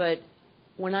 but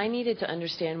when I needed to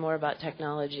understand more about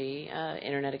technology,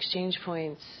 internet exchange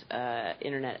points,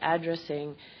 internet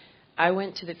addressing, I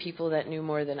went to the people that knew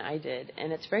more than I did.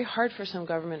 And it's very hard for some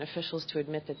government officials to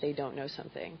admit that they don't know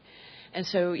something. And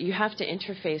so you have to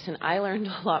interface, and I learned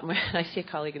a lot more. I see a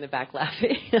colleague in the back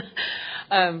laughing.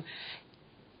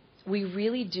 We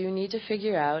really do need to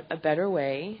figure out a better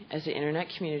way as the internet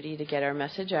community to get our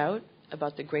message out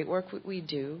about the great work we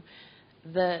do,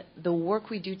 the work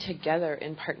we do together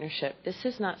in partnership. This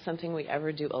is not something we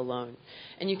ever do alone.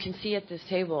 And you can see at this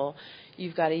table,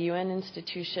 you've got a UN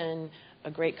institution,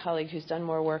 a great colleague who's done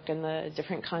more work in the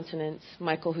different continents,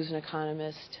 Michael, who's an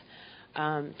economist,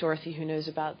 Dorothy, who knows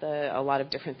about a lot of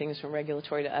different things from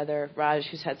regulatory to other, Raj,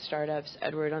 who's had startups,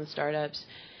 Edward on startups.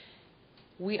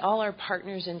 We all are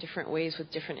partners in different ways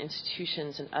with different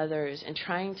institutions and others, and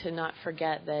trying to not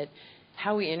forget that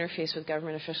how we interface with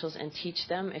government officials and teach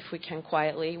them, if we can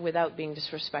quietly, without being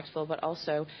disrespectful, but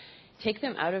also take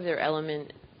them out of their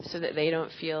element so that they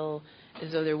don't feel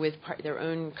as though they're with their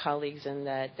own colleagues and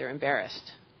that they're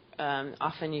embarrassed.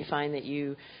 Often you find that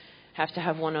you have to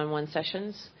have one-on-one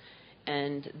sessions,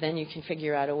 and then you can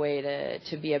figure out a way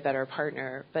to be a better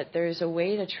partner. But there's a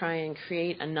way to try and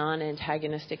create a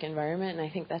non-antagonistic environment, and I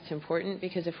think that's important,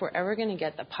 because if we're ever going to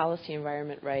get the policy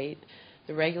environment right,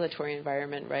 the regulatory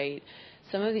environment right,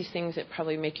 some of these things that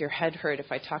probably make your head hurt,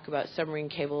 if I talk about submarine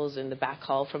cables and the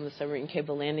backhaul from the submarine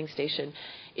cable landing station,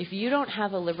 if you don't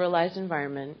have a liberalized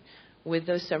environment with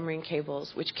those submarine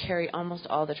cables, which carry almost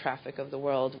all the traffic of the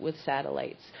world with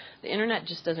satellites, the internet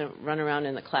just doesn't run around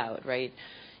in the cloud, right?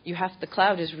 The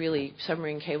cloud is really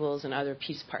submarine cables and other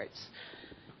piece parts.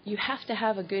 You have to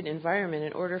have a good environment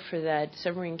in order for that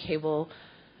submarine cable,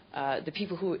 the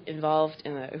people who are involved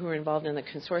in the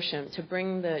consortium, to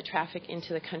bring the traffic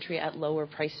into the country at lower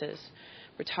prices,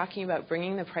 We're talking about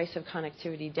bringing the price of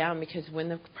connectivity down, because when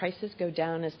the prices go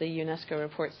down, as the UNESCO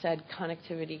report said,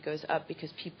 connectivity goes up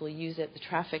because people use it, the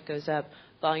traffic goes up,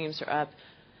 volumes are up,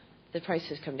 the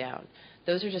prices come down.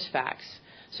 Those are just facts.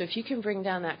 So if you can bring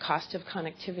down that cost of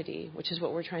connectivity, which is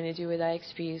what we're trying to do with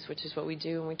IXPs, which is what we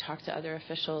do when we talk to other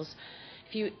officials,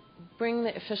 if you bring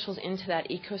the officials into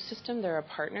that ecosystem, they're a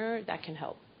partner, that can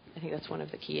help. I think that's one of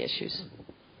the key issues.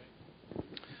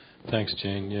 Thanks,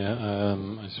 Jane. Yeah,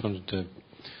 I just wanted to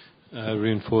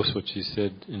reinforce what you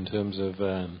said in terms of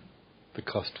the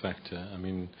cost factor. I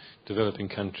mean, developing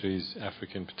countries,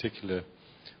 Africa in particular,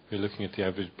 we're looking at the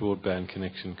average broadband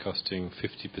connection costing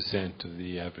 50% of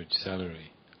the average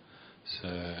salary. So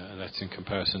that's in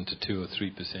comparison to 2 or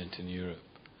 3% in Europe.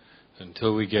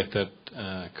 Until we get that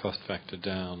cost factor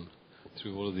down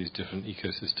through all of these different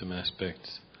ecosystem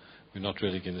aspects, we're not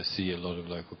really going to see a lot of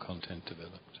local content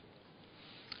developed.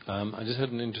 I just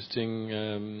had an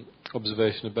interesting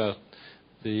observation about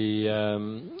the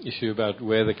issue about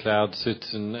where the cloud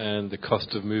sits and the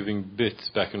cost of moving bits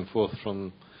back and forth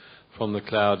from the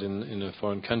cloud in a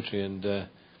foreign country. And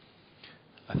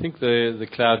I think the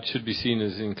cloud should be seen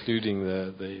as including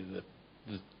the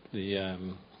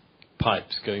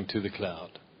pipes going to the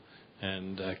cloud.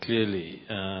 And clearly,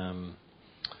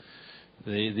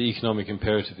 the economic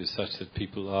imperative is such that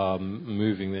people are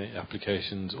moving their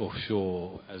applications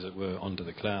offshore, as it were, onto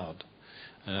the cloud.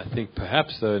 And I think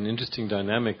perhaps, though, an interesting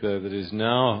dynamic, though, that is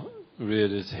now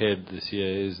reared its head this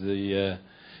year is the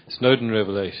Snowden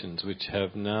revelations, which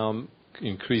have now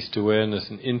increased awareness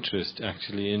and interest,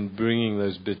 actually, in bringing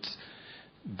those bits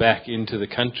back into the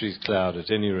country's cloud at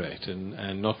any rate,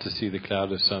 and not to see the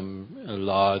cloud as some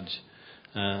large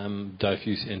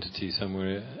diffuse entity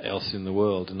somewhere else in the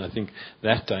world. And I think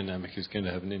that dynamic is going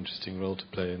to have an interesting role to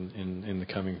play in the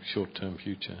coming short-term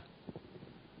future.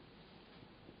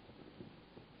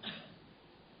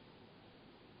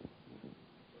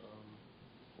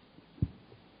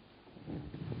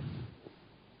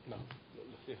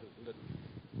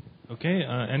 Okay.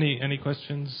 Any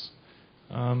questions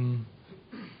for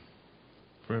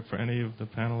any of the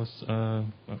panelists? Is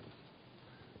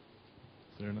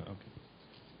there no? Okay.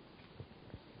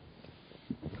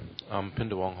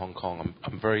 Pinder Wong, Hong Kong.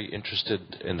 I'm very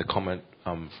interested in the comment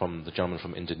from the gentleman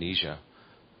from Indonesia.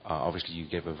 Obviously, you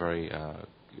gave a very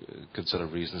good set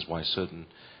of reasons why certain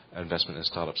investment in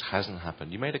startups hasn't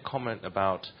happened. You made a comment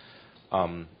about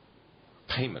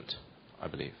payment, I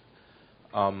believe.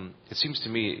 It seems to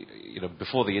me,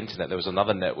 before the internet, there was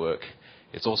another network.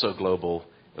 It's also global.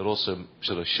 It also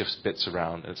sort of shifts bits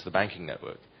around. It's the banking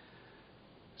network.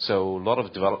 So a lot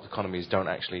of developed economies don't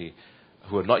actually,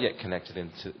 who are not yet connected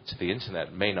to the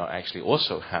internet, may not actually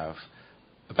also have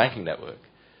a banking network.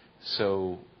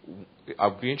 So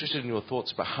I'd be interested in your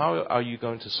thoughts about how are you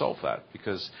going to solve that?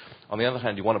 Because on the other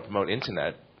hand, you want to promote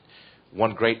internet.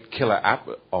 One great killer app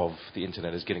of the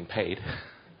internet is getting paid.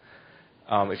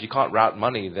 If you can't route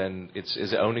money, then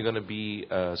is it only going to be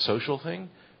a social thing?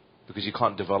 Because you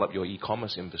can't develop your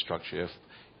e-commerce infrastructure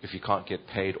if you can't get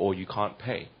paid or you can't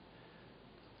pay.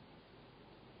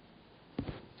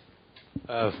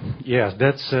 Yeah,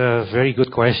 that's very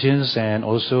good questions, and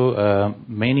also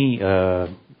many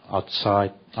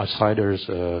outsiders,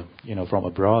 from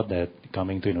abroad that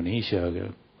coming to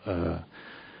Indonesia,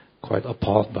 quite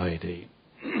appalled by the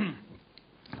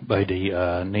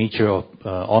nature of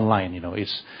online.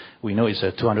 We know it's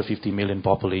a 250 million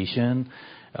population,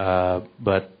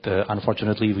 but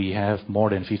unfortunately we have more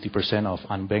than 50% of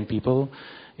unbanked people.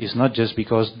 It's not just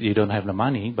because they don't have the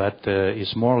money, but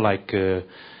it's more like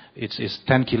it's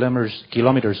 10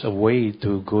 kilometers away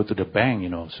to go to the bank.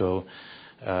 So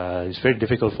it's very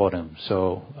difficult for them.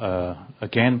 So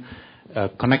again,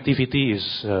 connectivity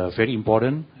is very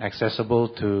important. Accessible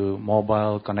to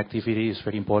mobile connectivity is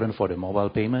very important for the mobile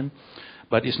payment.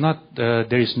 But it's not.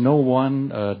 There is no one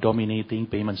dominating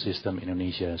payment system in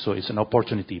Indonesia. So it's an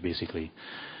opportunity, basically.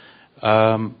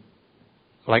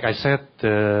 Like I said,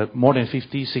 more than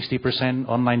 50-60%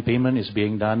 online payment is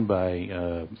being done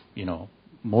by,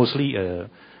 mostly a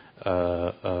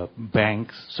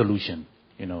bank solution.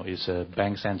 It's a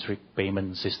bank-centric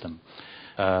payment system.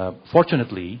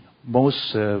 Fortunately,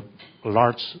 most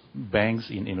large banks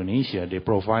in Indonesia, they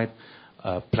provide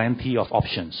plenty of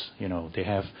options. They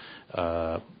have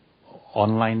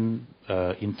online,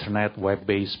 internet,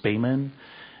 web-based payment.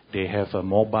 They have a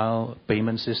mobile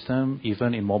payment system.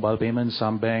 Even in mobile payment,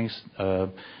 some banks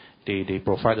they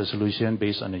provide a solution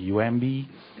based on the UMB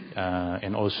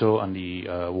and also on the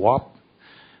WAP.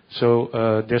 So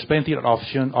there's plenty of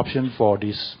option for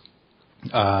this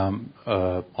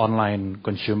online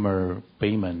consumer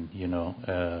payment.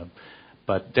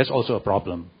 But that's also a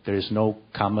problem. There is no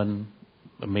common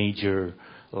major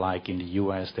like in the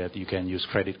U.S. that you can use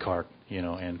credit card,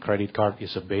 and credit card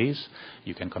is a base.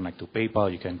 You can connect to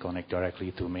PayPal. You can connect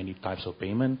directly to many types of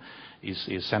payment.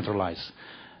 Is centralized.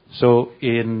 So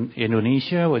in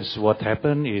Indonesia, what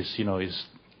happened is, is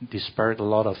disparate a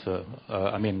lot of,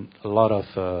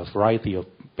 variety of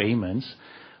payments,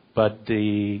 but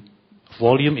the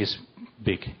volume is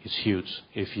big. It's huge.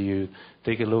 If you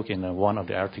take a look in one of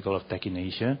the article of Tech in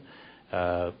Asia,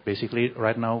 basically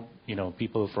right now,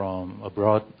 people from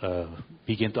abroad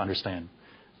begin to understand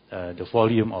the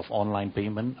volume of online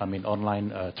payment.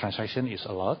 Online transaction is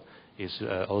a lot. Is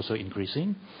also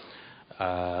increasing,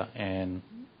 and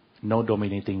no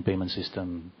dominating payment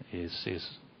system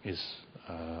exists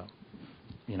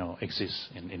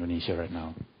in Indonesia right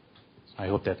now. I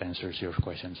hope that answers your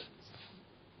questions.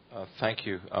 Thank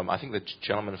you. I think the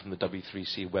gentleman from the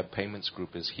W3C Web Payments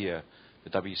Group is here. The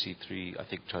WC3, I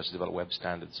think, tries to develop web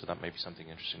standards, so that may be something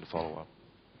interesting to follow up.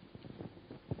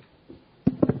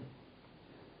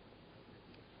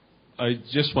 I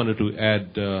just wanted to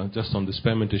add, just on this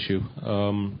payment issue,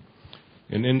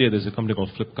 in India there's a company called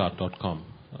Flipkart.com,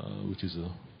 which is a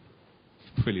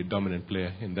fairly dominant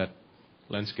player in that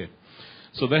landscape.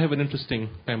 So they have an interesting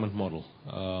payment model.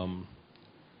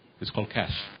 It's called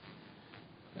cash.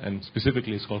 And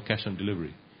specifically it's called cash on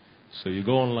delivery. So you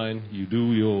go online, you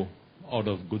do your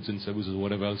order of goods and services,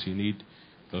 whatever else you need.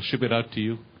 They'll ship it out to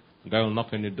you. The guy will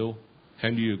knock on your door,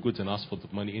 hand you your goods and ask for the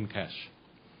money in cash.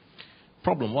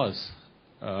 Problem was,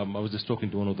 I was just talking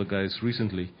to one of the guys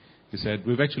recently. He said,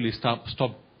 we've actually stopped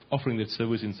offering that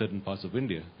service in certain parts of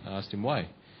India. I asked him why.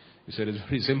 He said, it's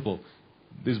very simple.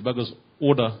 These buggers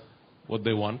order what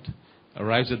they want,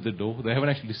 arrives at the door. They haven't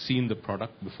actually seen the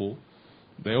product before.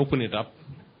 They open it up,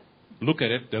 look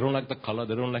at it. They don't like the color.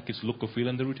 They don't like its look or feel,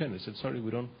 and they return it. I said, sorry,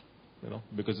 we don't,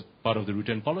 because part of the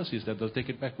return policy is that they'll take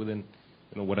it back within,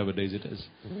 whatever days it is.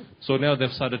 Mm-hmm. So now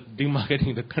they've started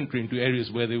demarcating the country into areas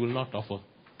where they will not offer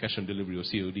cash on delivery or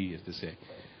COD, as they say,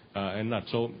 and not.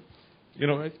 So,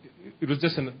 it was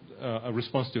just a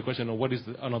response to your question of what is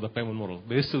another payment model.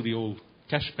 There is still the old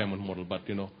cash payment model, but,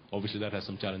 obviously that has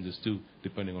some challenges too,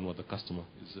 depending on what the customer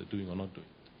is doing or not doing.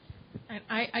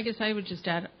 I guess I would just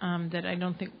add that I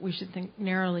don't think we should think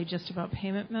narrowly just about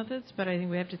payment methods, but I think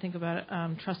we have to think about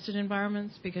trusted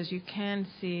environments, because you can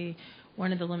see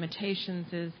one of the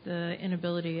limitations is the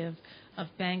inability of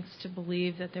banks to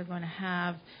believe that they're going to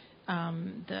have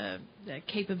the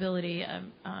capability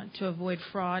to avoid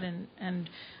fraud, and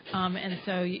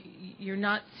so you're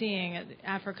not seeing.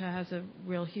 Africa has a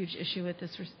real huge issue with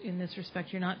this in this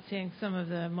respect. You're not seeing some of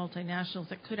the multinationals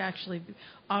that could actually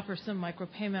offer some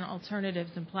micropayment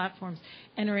alternatives and platforms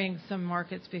entering some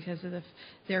markets because of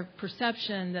their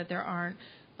perception that there aren't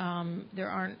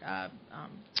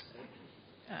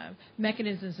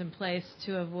mechanisms in place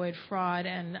to avoid fraud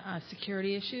and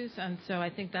security issues. And so I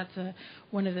think that's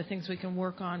one of the things we can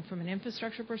work on from an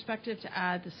infrastructure perspective, to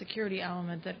add the security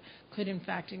element that could in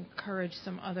fact encourage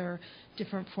some other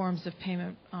different forms of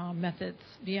payment methods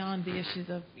beyond the issues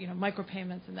of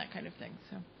micropayments and that kind of thing.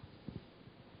 So.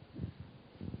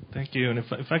 Thank you. And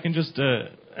if I can just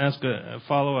ask a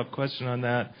follow-up question on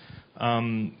that.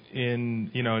 In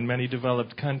many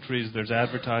developed countries, there's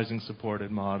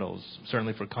advertising-supported models,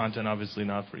 certainly for content, obviously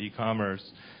not for e-commerce.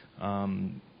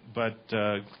 But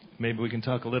maybe we can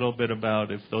talk a little bit about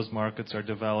if those markets are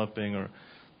developing, or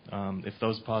if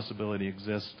those possibilities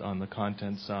exist on the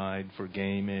content side for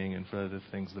gaming and for other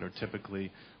things that are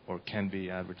typically or can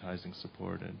be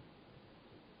advertising-supported.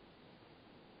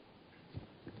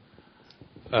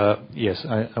 Yes,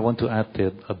 I want to add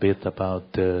a bit about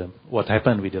what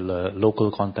happened with the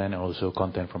local content and also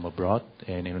content from abroad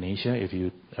in Indonesia. If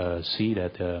you see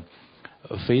that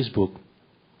Facebook,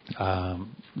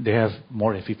 they have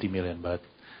more than 50 million, but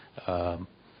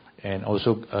and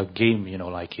also a game,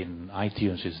 like in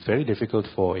iTunes, it's very difficult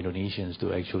for Indonesians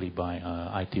to actually buy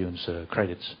iTunes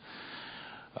credits.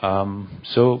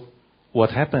 So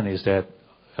what happened is that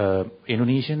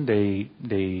Indonesian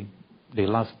they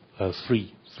love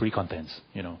free contents,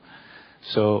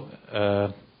 So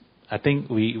I think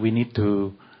we need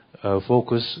to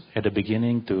focus at the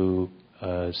beginning to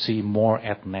see more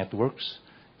ad networks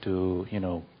to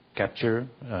capture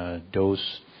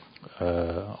those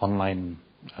online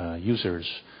users.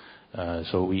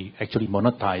 So we actually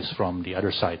monetize from the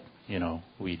other side.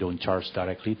 We don't charge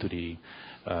directly to the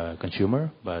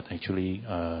consumer, but actually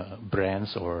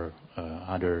brands or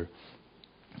other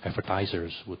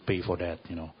advertisers would pay for that,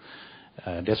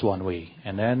 That's one way.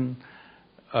 And then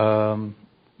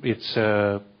it's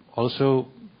also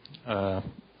I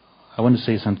want to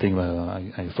say something,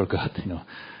 I forgot,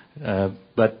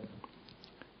 But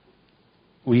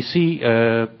we see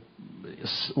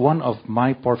one of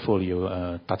my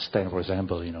portfolio, Touchstand, for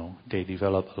example, they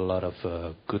develop a lot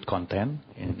of good content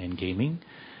in gaming.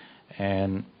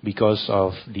 And because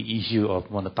of the issue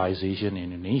of monetization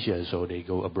in Indonesia, so they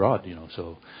go abroad,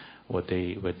 So what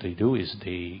they do is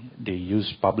they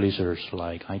use publishers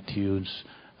like iTunes,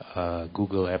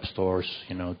 Google App Stores,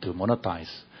 to monetize,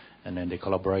 and then they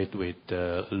collaborate with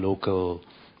local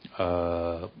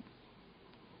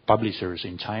publishers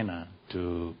in China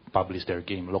to publish their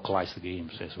game, localize the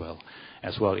games as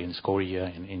well in Korea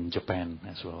and in Japan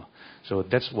as well. So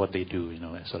that's what they do,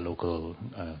 as a local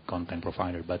content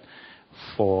provider. But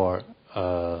for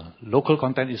local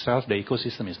content itself, the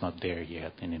ecosystem is not there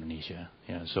yet in Indonesia.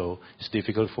 So it's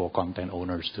difficult for content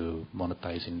owners to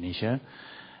monetize in Indonesia.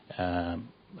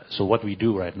 So what we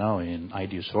do right now in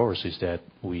IDSource is that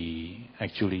we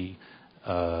actually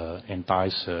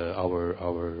entice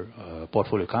our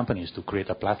portfolio companies to create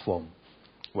a platform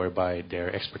whereby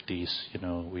their expertise,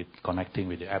 with connecting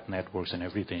with the app networks and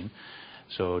everything.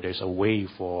 So there's a way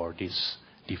for these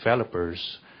developers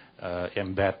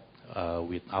embed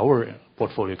with our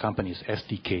portfolio companies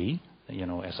SDK,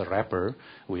 as a wrapper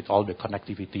with all the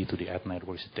connectivity to the app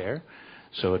networks there.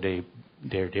 So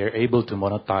they're able to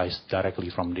monetize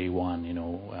directly from day one,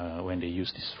 when they use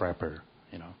this wrapper,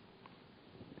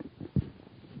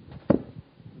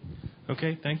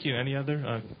 Okay, thank you. Any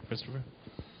other? Christopher?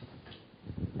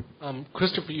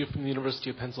 Christopher Yu from the University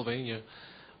of Pennsylvania.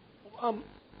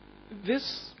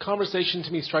 This conversation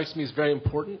to me strikes me as very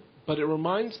important, but it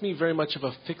reminds me very much of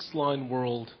a fixed line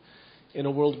world, in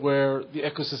a world where the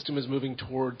ecosystem is moving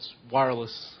towards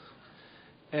wireless.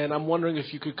 And I'm wondering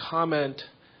if you could comment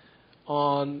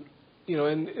on,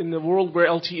 in the world where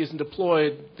LTE isn't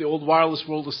deployed, the old wireless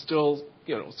world is still,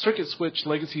 circuit switch,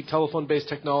 legacy telephone-based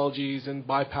technologies, and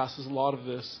bypasses a lot of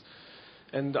this.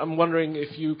 And I'm wondering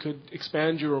if you could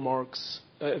expand your remarks,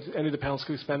 if any of the panelists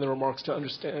could expand their remarks to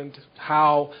understand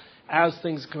how, as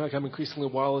things become increasingly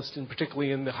wireless, and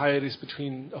particularly in the hiatus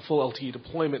between a full LTE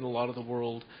deployment in a lot of the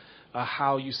world,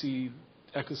 how you see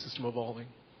ecosystem evolving.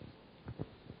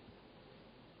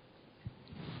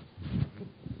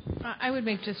 I would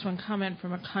make just one comment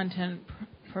from a content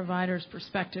provider's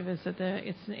perspective, is that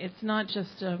it's not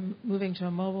just moving to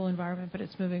a mobile environment, but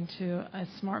it's moving to a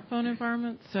smartphone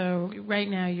environment. So right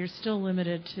now you're still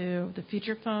limited to the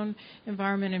feature phone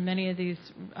environment in many of these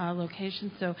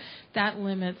locations. So that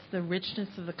limits the richness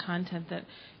of the content that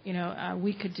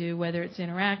we could do, whether it's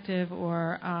interactive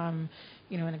or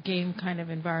in a game kind of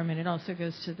environment. It also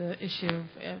goes to the issue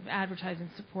of advertising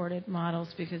supported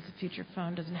models, because the feature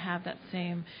phone doesn't have that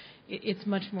same. It's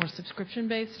much more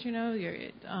subscription-based,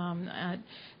 than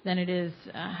it is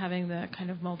having the kind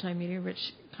of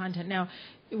multimedia-rich content. Now,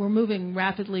 we're moving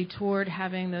rapidly toward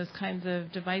having those kinds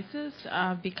of devices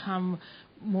become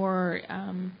more,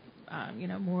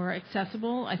 more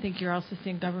accessible. I think you're also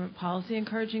seeing government policy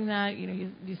encouraging that.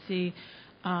 You see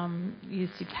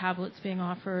tablets being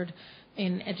offered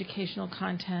in educational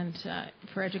content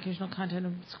for educational content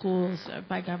in schools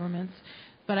by governments.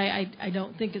 But I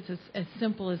don't think it's as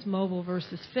simple as mobile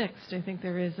versus fixed. I think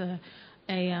there is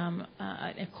an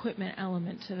equipment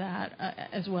element to that,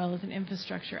 as well as an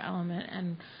infrastructure element.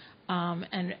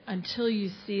 And until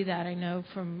you see that, I know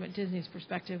from Disney's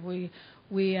perspective,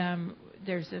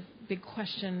 there's a big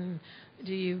question: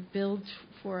 do you build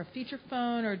for a feature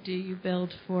phone, or do you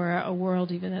build for a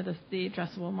world? Even though the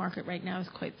addressable market right now is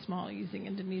quite small, using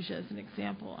Indonesia as an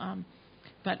example.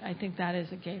 But I think that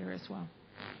is a gator as well.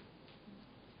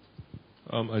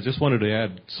 I just wanted to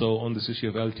add, so on this issue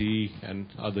of LTE and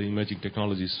other emerging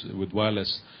technologies with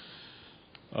wireless,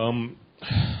 I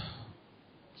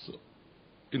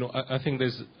think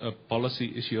there's a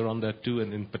policy issue around that too,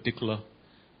 and in particular,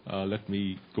 let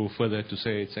me go further to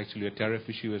say it's actually a tariff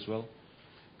issue as well.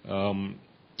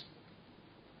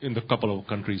 In the couple of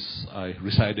countries I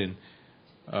reside in,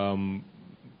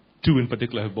 two in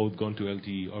particular have both gone to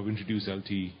LTE or have introduced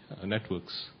LTE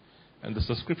networks, and the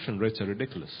subscription rates are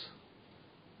ridiculous.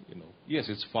 Yes,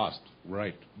 it's fast,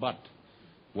 right? But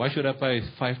why should I pay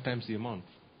 5 times the amount?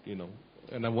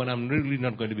 And when I'm really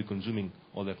not going to be consuming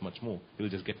all that much more, it'll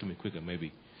just get to me quicker,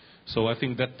 maybe. So I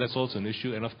think that's also an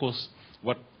issue. And of course,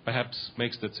 what perhaps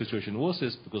makes that situation worse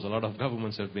is because a lot of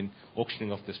governments have been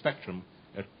auctioning off the spectrum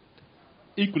at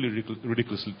equally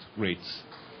ridiculous rates.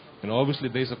 Obviously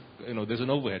there's an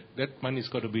overhead. That money's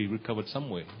got to be recovered some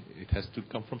way. It has to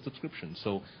come from subscription.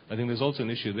 So I think there's also an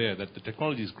issue there that the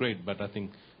technology is great, but I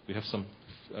think we have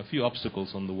a few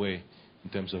obstacles on the way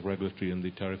in terms of regulatory and the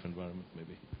tariff environment,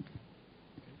 maybe.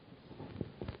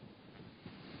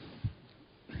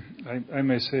 I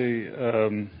may say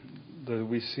that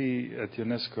we see at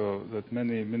UNESCO that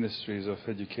many ministries of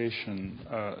education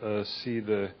see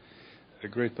a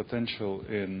great potential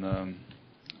in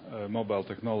mobile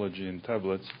technology and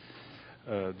tablets.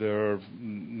 There are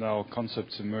now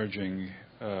concepts emerging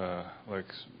like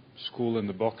school in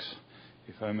the box,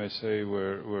 if I may say,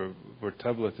 where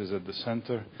tablet is at the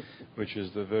center, which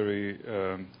is the very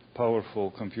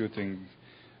powerful computing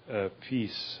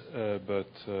piece, but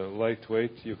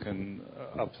lightweight. You can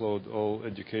upload all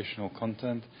educational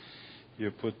content.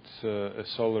 You put a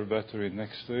solar battery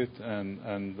next to it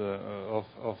and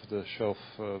off-the-shelf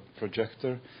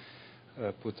projector.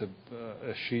 Put a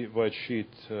white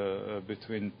sheet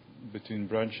between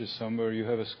branches somewhere. You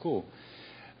have a school.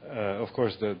 Of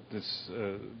course,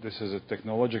 this is a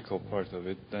technological part of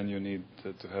it. Then you need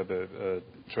to have a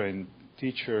trained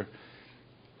teacher.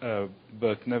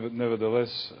 But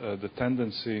nevertheless, the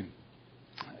tendency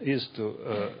is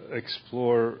to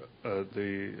explore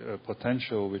the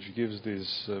potential which gives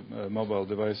these mobile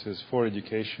devices for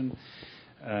education.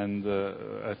 And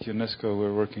at UNESCO,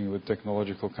 we're working with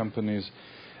technological companies,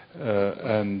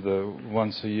 and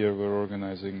once a year we're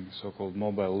organizing so-called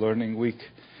Mobile Learning Week,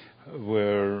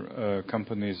 where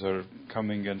companies are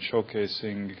coming and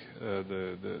showcasing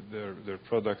their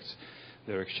products.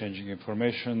 They're exchanging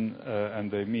information,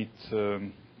 and they meet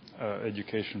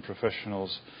education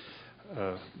professionals.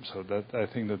 So that I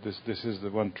think that this is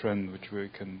the one trend which we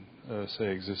can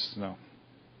say exists now.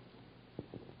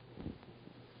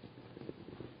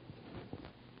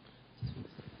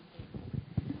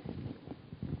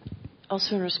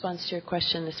 Also, in response to your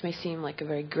question, this may seem like a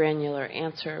very granular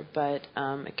answer, but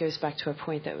it goes back to a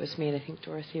point that was made, I think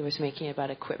Dorothy was making, about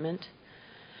equipment.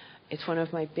 It's one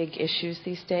of my big issues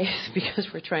these days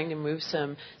because we're trying to move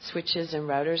some switches and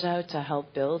routers out to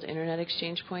help build internet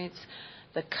exchange points.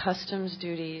 The customs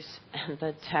duties and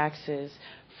the taxes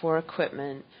for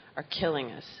equipment are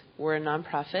killing us. We're a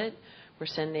nonprofit. We're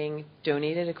sending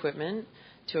donated equipment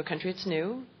to a country that's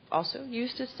new. Also,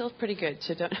 used is still pretty good,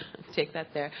 so don't take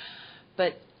that there.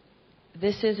 But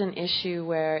this is an issue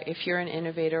where if you're an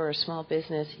innovator or a small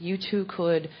business, you too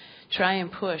could try and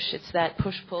push. It's that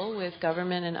push-pull with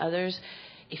government and others.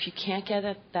 If you can't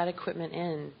get that equipment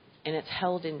in, and it's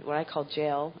held in what I call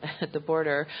jail at the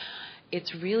border,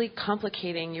 it's really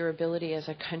complicating your ability as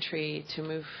a country to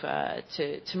move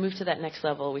to that next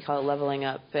level. We call it leveling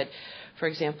up. But for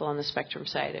example, on the spectrum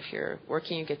side, if you're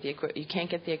working, you can't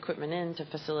get the equipment in to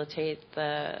facilitate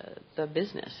the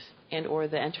business and or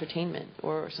the entertainment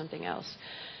or something else.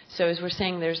 So as we're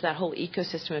saying, there's that whole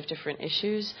ecosystem of different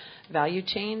issues, value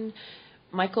chain.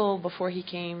 Michael, before he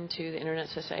came to the Internet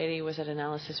Society, was at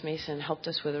Analysis Mason, helped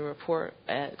us with a report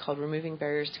called Removing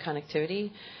Barriers to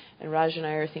Connectivity. And Raj and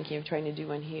I are thinking of trying to do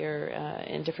one here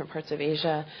in different parts of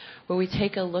Asia, where we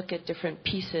take a look at different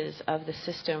pieces of the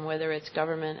system, whether it's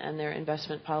government and their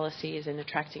investment policies and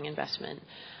attracting investment.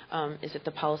 Is it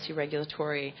the policy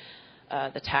regulatory,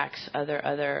 the tax,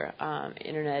 other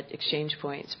internet exchange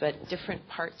points, but different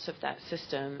parts of that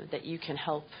system that you can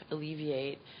help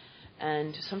alleviate.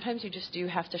 And sometimes you just do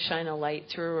have to shine a light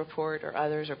through a report or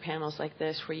others or panels like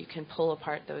this where you can pull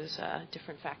apart those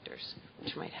different factors,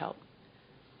 which might help.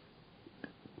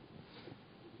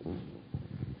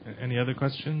 Any other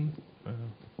question?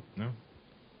 No?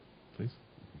 Please.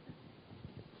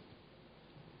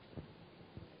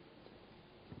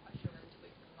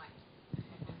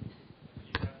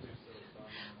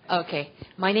 Okay.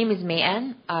 My name is May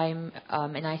Ann. I'm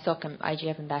an ISOC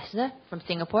IGF ambassador from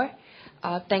Singapore.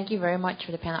 Thank you very much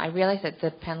for the panel. I realize that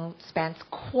the panel spans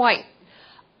quite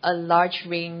a large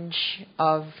range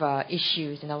of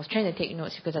issues, and I was trying to take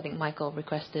notes because I think Michael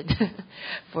requested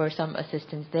for some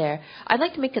assistance there. I'd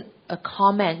like to make a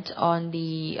comment on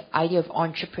the idea of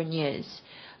entrepreneurs.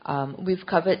 We've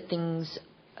covered things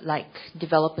like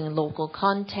developing local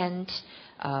content,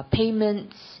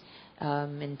 payments,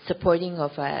 and supporting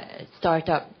of the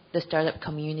startup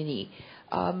community.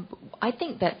 I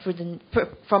think that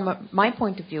from my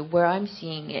point of view, where I'm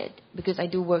seeing it, because I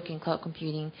do work in cloud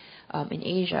computing in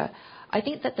Asia, I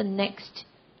think that the next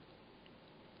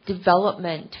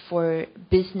development for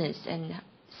business and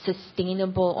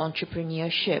sustainable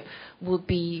entrepreneurship will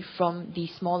be from the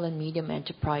small and medium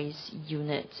enterprise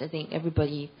units. I think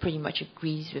everybody pretty much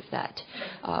agrees with that.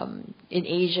 In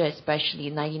Asia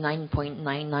especially,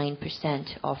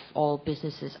 99.99% of all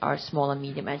businesses are small and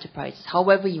medium enterprises,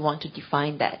 however you want to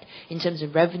define that, in terms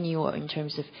of revenue or in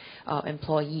terms of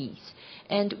employees.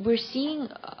 And we're seeing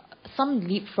some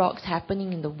leapfrogs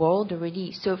happening in the world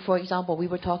already. So, for example, we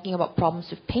were talking about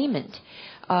problems with payment.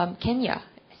 Kenya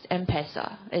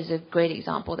M-Pesa is a great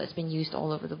example that's been used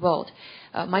all over the world.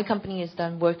 My company has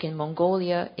done work in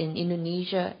Mongolia, in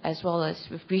Indonesia, as well as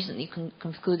we've recently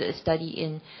concluded a study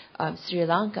in Sri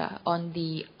Lanka on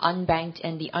the unbanked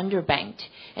and the underbanked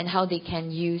and how they can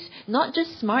use not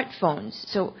just smartphones.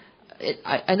 So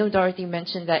I know Dorothy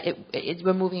mentioned that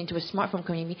we're moving into a smartphone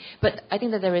community, but I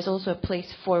think that there is also a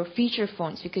place for feature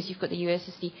phones because you've got the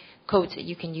USSD codes that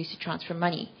you can use to transfer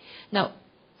money. Now,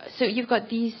 so you've got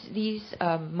these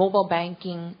mobile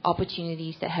banking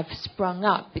opportunities that have sprung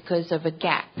up because of a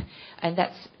gap, and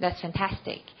that's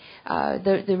fantastic.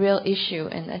 The real issue,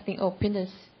 and I think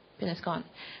Pinda's gone.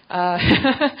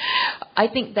 I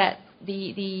think that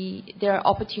there are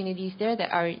opportunities there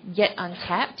that are yet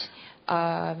untapped.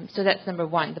 So that's number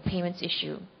one. The payments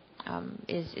issue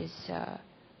is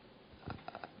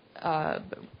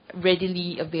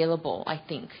readily available, I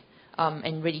think,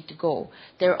 and ready to go.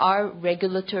 There are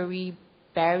regulatory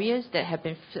barriers that have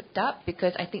been flipped up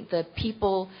because I think the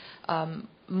people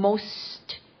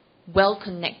most well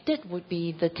connected would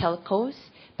be the telcos,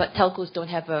 but telcos don't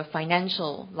have a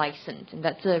financial license, and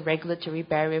that's a regulatory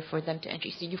barrier for them to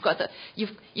entry. So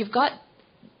you've got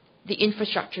the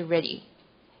infrastructure ready.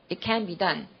 It can be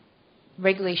done.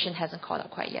 Regulation hasn't caught up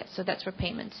quite yet, so that's for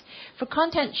payments. For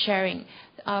content sharing,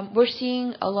 we're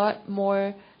seeing a lot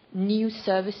more new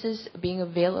services being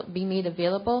made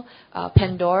available.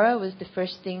 Pandora was the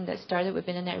first thing that started with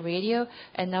internet radio,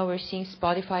 and now we're seeing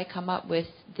Spotify come up with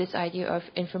this idea of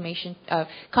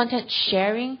content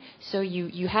sharing. So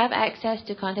you have access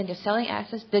to content, you're selling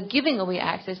access, they're giving away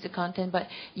access to content, but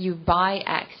you buy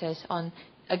access on,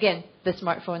 again, the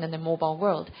smartphone and the mobile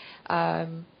world,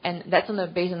 and that's on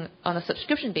a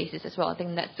subscription basis as well. I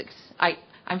think Netflix.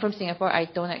 I'm from Singapore. I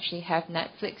don't actually have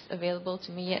Netflix available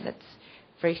to me yet. That's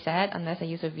very sad unless I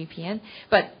use a VPN.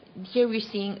 But here we're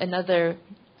seeing another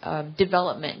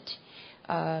development.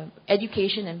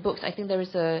 Education and books. I think there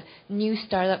is a new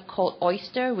startup called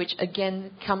Oyster, which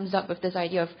again comes up with this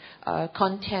idea of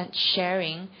content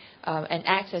sharing and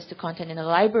access to content in a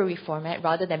library format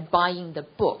rather than buying the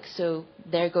book. So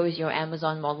there goes your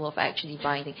Amazon model of actually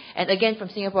buying things. And again, from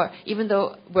Singapore, even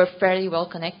though we're fairly well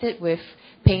connected with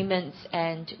payments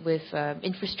and with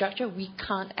infrastructure, we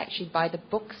can't actually buy the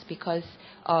books because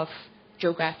of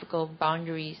geographical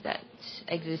boundaries that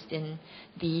exist in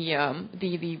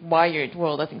the wired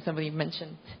world. I think somebody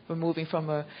mentioned we're moving from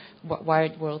a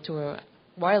wired world to a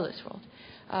wireless world.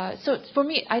 So for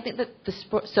me, I think that the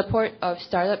support of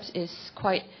startups is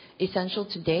quite essential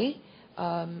today.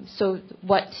 So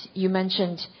what you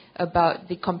mentioned about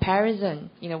the comparison,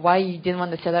 why you didn't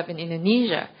want to set up in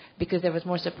Indonesia because there was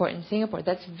more support in Singapore,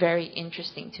 that's very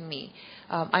interesting to me.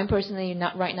 I'm personally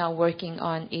not right now working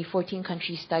on a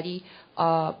 14-country study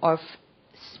of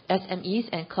SMEs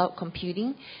and cloud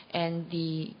computing and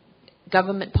the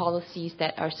government policies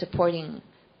that are supporting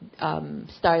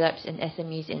startups and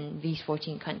SMEs in these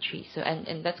 14 countries. So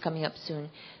and that's coming up soon,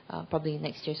 probably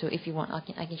next year. So if you want,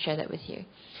 I can share that with you.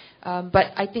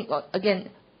 But I think, again,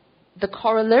 the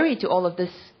corollary to all of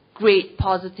this great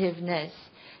positiveness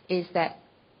is that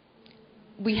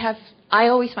I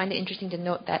always find it interesting to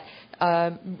note that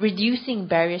reducing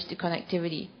barriers to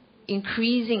connectivity,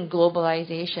 increasing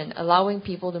globalization, allowing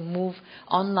people to move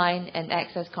online and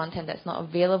access content that's not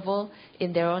available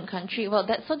in their own country, well,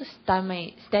 that sort of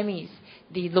stymies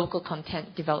the local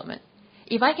content development.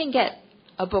 If I can get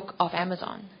a book off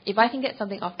Amazon, if I can get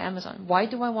something off Amazon, why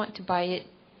do I want to buy it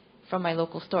from my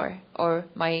local store? Or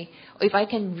if I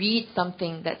can read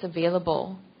something that's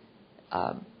available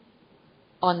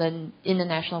on an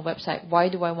international website, why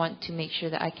do I want to make sure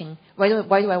that I can? Why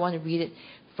do I want to read it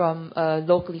from a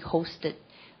locally hosted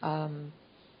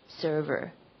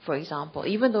server, for example?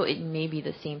 Even though it may be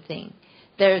the same thing,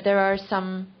 there are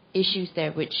some issues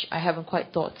there which I haven't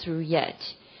quite thought through yet.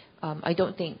 I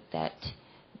don't think that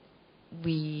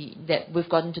we've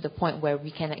gotten to the point where we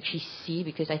can actually see,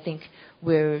 because I think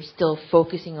we're still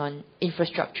focusing on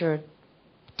infrastructure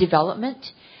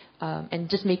development and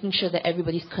just making sure that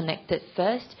everybody's connected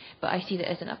first. But I see that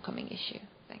as an upcoming issue.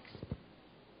 Thanks.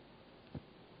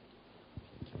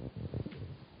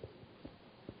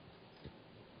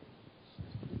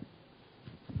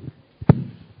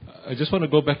 I just want to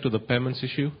go back to the payments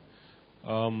issue.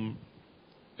 And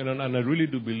I really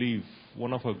do believe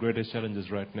one of our greatest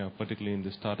challenges right now, particularly in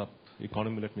the startup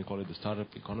economy, let me call it the startup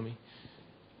economy,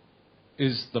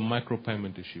 is the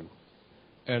micropayment issue.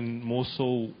 And more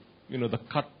so, the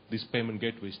cut these payment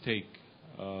gateways take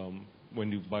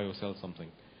when you buy or sell something.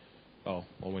 Or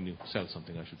when you sell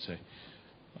something, I should say.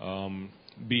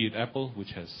 Be it Apple,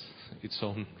 which has its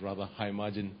own rather high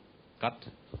margin cut,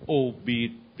 or be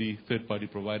it the third-party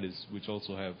providers, which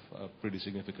also have a pretty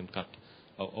significant cut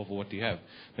of what you have.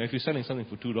 Now, if you're selling something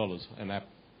for $2, an app,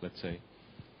 let's say,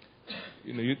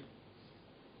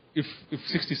 if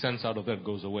 60 cents out of that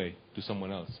goes away to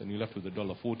someone else, and you're left with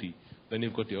 $1.40, then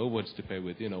you've got your overheads to pay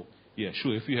with. Yeah,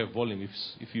 sure. If you have volume,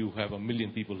 if you have 1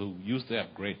 million people who use the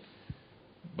app, great.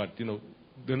 But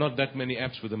there are not that many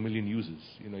apps with 1 million users.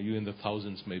 You're in the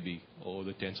thousands maybe, or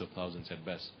the tens of thousands at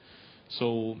best.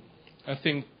 So I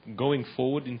think going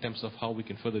forward in terms of how we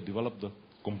can further develop the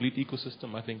complete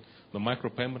ecosystem, I think the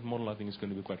micropayment model, I think, is going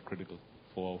to be quite critical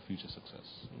for our future success.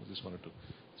 I just wanted to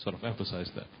sort of emphasize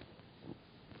that.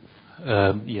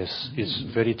 Yes, it's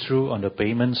very true on the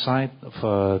payment side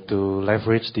to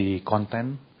leverage the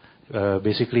content.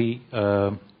 Basically,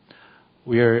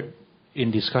 we are in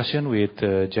discussion with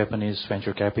Japanese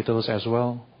venture capitals as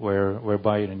well,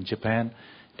 whereby in Japan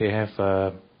they have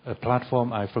a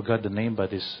platform. I forgot the name,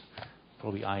 but it's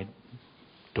probably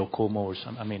Docomo or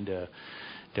something. I mean,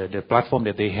 the platform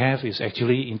that they have is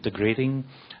actually integrating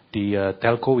the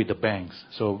telco with the banks.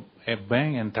 So a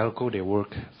bank and telco, they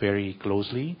work very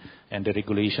closely, and the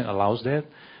regulation allows that.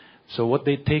 So what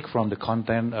they take from the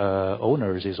content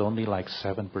owners is only like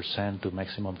 7% to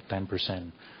maximum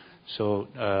 10%. So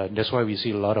that's why we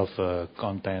see a lot of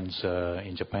contents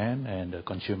in Japan, and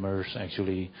consumers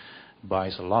actually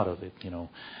buys a lot of it.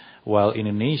 While in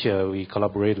Indonesia, we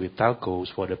collaborate with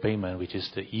telcos for the payment, which is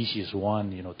the easiest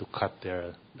one, to cut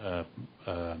their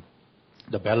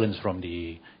the balance from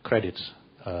the credits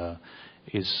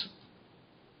is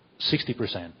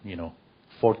 60%,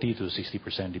 40 to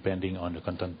 60%, depending on the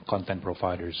content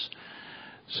providers.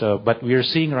 So, but we are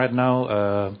seeing right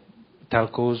now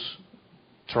telcos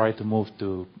try to move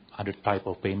to other type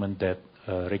of payment that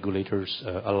regulators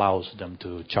allows them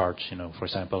to charge. For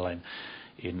example,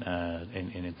 in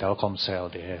Telkomsel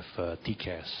they have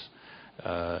TCAS.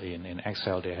 In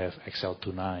XL they have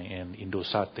XL29, and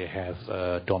Indosat they have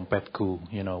Dompetku.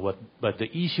 But the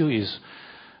issue is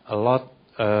a lot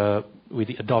with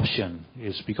the adoption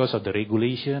is because of the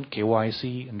regulation,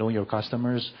 KYC, know your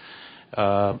customers.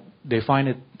 They find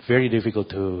it very difficult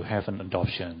to have an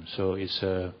adoption. So it's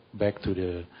back to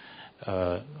the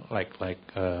like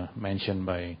mentioned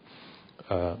by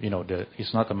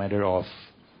it's not a matter of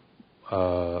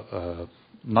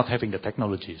not having the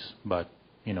technologies, but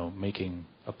making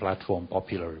a platform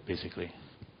popular, basically.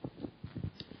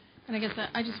 And I guess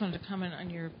I just wanted to comment on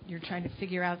you're trying to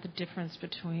figure out the difference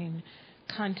between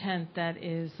content that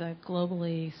is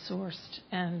globally sourced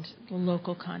and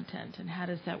local content, and how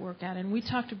does that work out? And we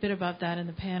talked a bit about that in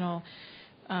the panel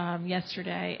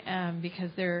yesterday,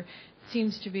 because there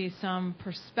seems to be some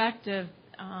perspective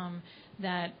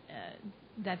that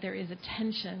there is a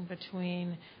tension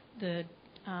between the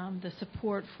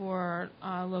support for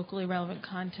locally relevant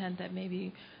content that may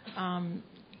be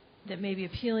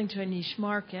appealing to a niche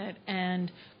market,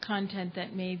 and content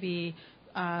that may be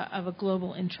of a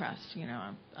global interest.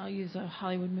 I'll use a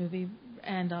Hollywood movie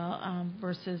and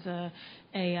versus a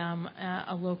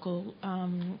local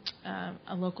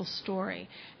story.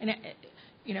 And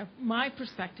my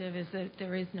perspective is that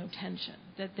there is no tension,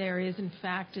 that there is in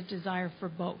fact a desire for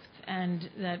both, and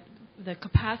that the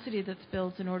capacity that's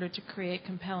built in order to create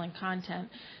compelling content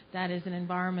that is an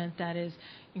environment that is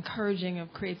encouraging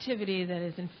of creativity, that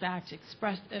is in fact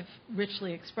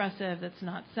richly expressive, that's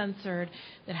not censored,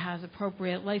 that has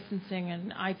appropriate licensing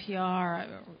and IPR,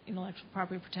 intellectual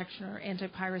property protection, or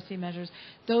anti-piracy measures.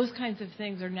 Those kinds of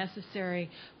things are necessary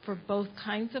for both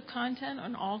kinds of content,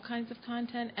 on all kinds of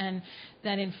content, and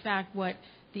that in fact what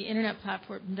the Internet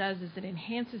platform does is it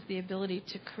enhances the ability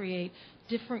to create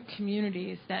different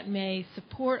communities that may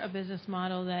support a business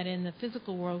model that in the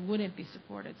physical world wouldn't be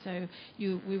supported. So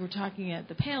we were talking at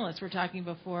the panelists, were talking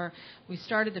before we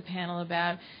started the panel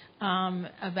about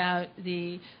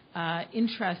the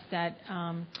interest that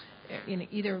in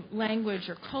either language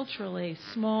or culturally,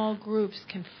 small groups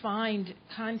can find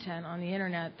content on the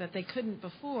Internet that they couldn't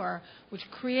before, which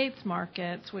creates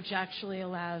markets, which actually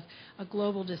allows a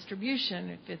global distribution.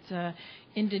 If it's an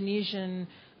Indonesian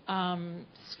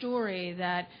story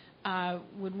that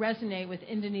would resonate with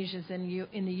Indonesians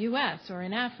in the U.S. or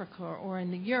in Africa or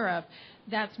in Europe,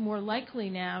 that's more likely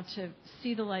now to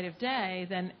see the light of day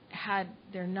than had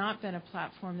there not been a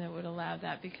platform that would allow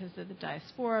that, because of the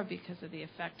diaspora, because of the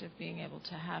effect of being able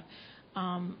to have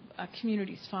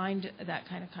communities find that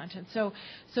kind of content. So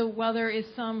while there is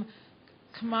some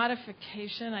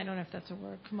commodification, I don't know if that's a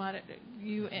word. My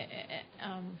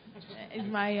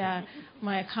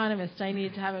economist, I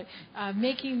need to have it.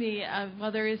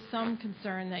 While there is some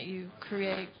concern that you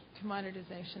create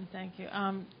commoditization, thank you.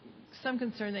 some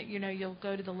concern that you'll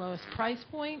go to the lowest price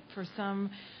point for some.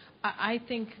 I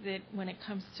think that when it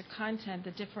comes to content,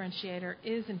 the differentiator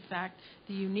is in fact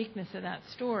the uniqueness of that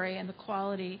story and the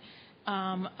quality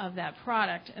of that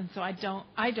product. And so I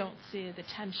don't see the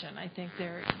tension. I think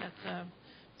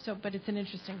but it's an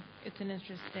interesting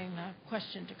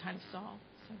question to kind of solve.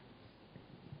 So.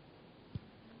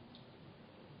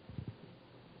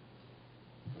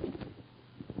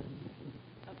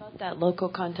 About that local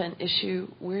content issue,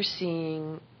 we're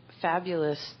seeing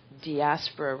fabulous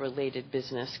diaspora-related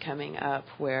business coming up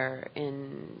where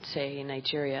in, say,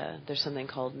 Nigeria, there's something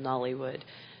called Nollywood.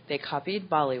 They copied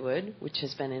Bollywood, which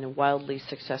has been a wildly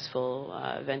successful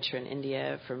venture in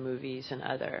India for movies and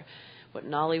other. What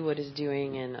Nollywood is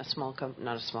doing in a small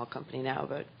not a small company now,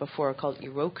 but before called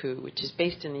Iroku, which is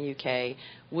based in the UK,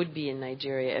 would be in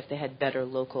Nigeria if they had better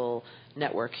local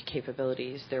network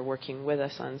capabilities. They're working with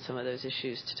us on some of those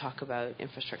issues to talk about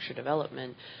infrastructure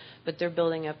development. But they're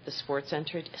building up the sports,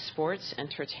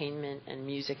 entertainment, and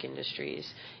music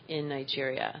industries in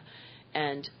Nigeria.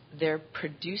 And they're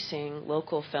producing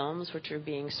local films which are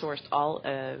being sourced all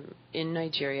in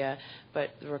Nigeria,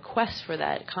 but the requests for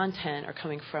that content are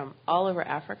coming from all over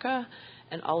Africa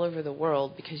and all over the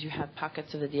world because you have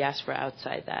pockets of the diaspora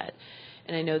outside that.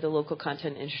 And I know the local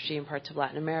content industry in parts of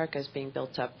Latin America is being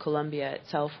built up. Colombia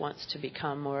itself wants to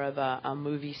become more of a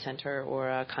movie center or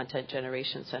a content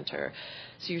generation center.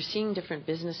 So you're seeing different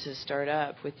businesses start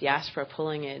up with diaspora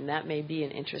pulling it, and that may be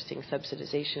an interesting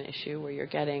subsidization issue where you're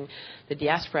getting the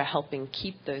diaspora helping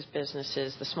keep those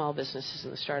businesses, the small businesses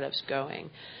and the startups going.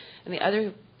 And the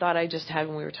other thought I just had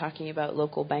when we were talking about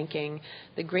local banking,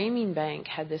 the Grameen Bank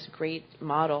had this great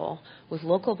model with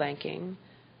local banking,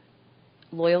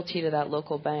 loyalty to that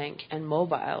local bank, and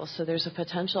mobile. So there's a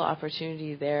potential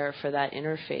opportunity there for that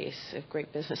interface, a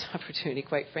great business opportunity,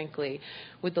 quite frankly,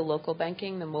 with the local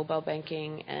banking, the mobile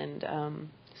banking, and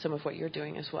some of what you're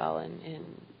doing as well in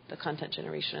the content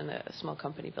generation and the small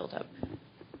company build-up.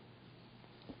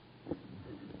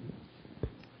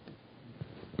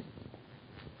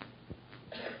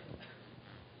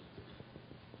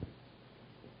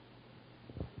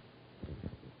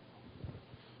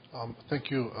 Thank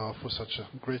you for such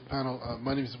a great panel.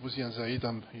 My name is Bouzian Zaid.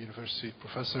 I'm a university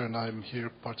professor, and I'm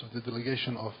here part of the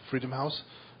delegation of Freedom House,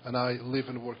 and I live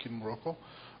and work in Morocco.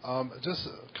 Just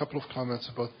a couple of comments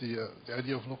about the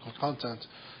idea of local content.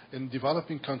 In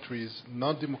developing countries,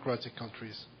 non-democratic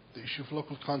countries, the issue of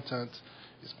local content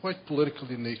is quite political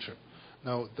in nature.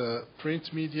 Now, the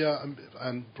print media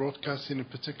and broadcasting in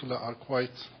particular are quite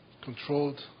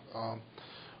controlled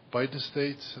by the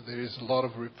state. There is a lot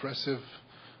of repressive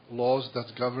laws that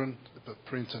govern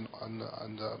print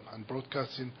and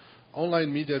broadcasting.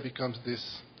 Online media becomes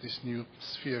this new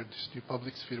sphere, this new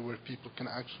public sphere where people can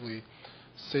actually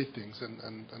say things.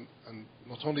 And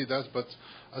not only that, but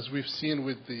as we've seen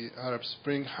with the Arab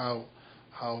Spring, how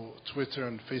Twitter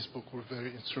and Facebook were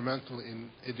very instrumental in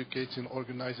educating,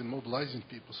 organizing, mobilizing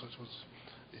people. So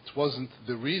it wasn't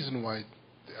the reason why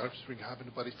the Arab Spring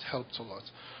happened, but it helped a lot.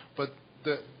 But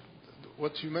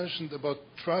what you mentioned about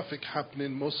traffic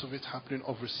happening, most of it happening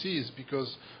overseas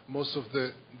because most of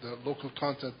the local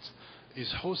content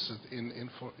is hosted in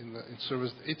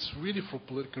servers. It's really for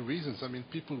political reasons. I mean,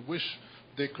 people wish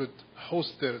they could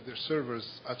host their servers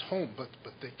at home, but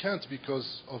they can't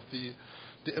because of the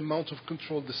amount of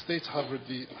control the state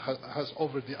has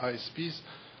over the ISPs,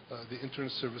 the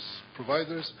internet service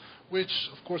providers, which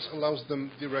of course allows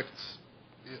them direct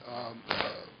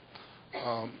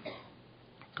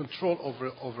control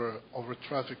over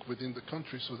traffic within the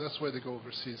country, so that's why they go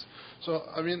overseas. So,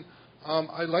 I mean,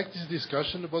 I like this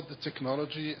discussion about the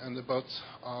technology and about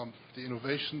the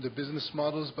innovation, the business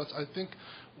models, but I think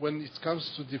when it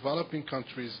comes to developing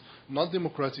countries,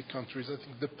 non-democratic countries, I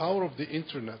think the power of the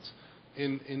internet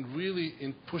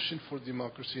in pushing for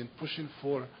democracy and pushing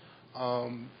for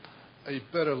a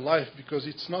better life, because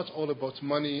it's not all about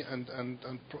money and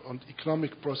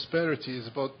economic prosperity. It's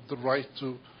about the right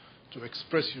to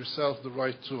express yourself, the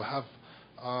right to have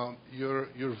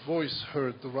your voice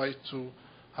heard, the right to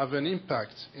have an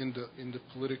impact in the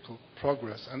political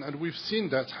progress. And we've seen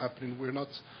that happening. We're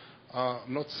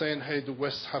not saying, hey, the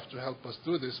West have to help us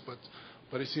do this,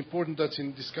 but it's important that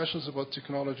in discussions about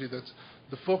technology that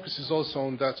the focus is also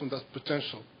on that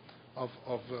potential of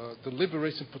the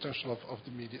liberating potential of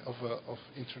the media, of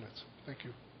internet. Thank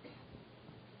you.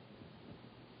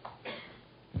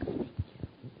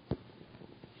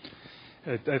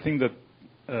 I think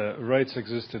that rights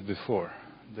existed before.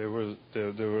 There were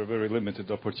very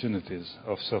limited opportunities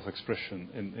of self-expression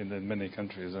in many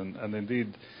countries, and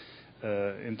indeed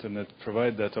internet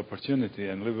provide that opportunity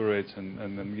and liberates and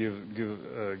then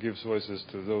gives voices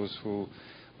to those who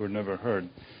were never heard.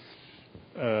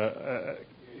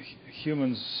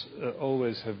 Humans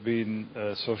always have been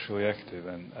socially active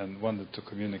and wanted to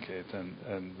communicate.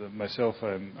 And myself,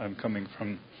 I'm coming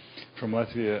from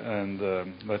Latvia, and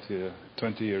Latvia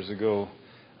 20 years ago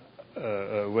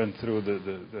went through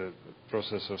the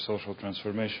process of social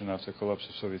transformation after the collapse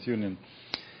of Soviet Union.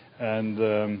 And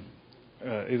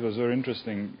it was a very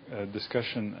interesting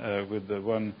discussion with the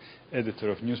one editor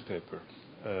of newspaper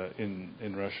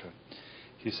in Russia.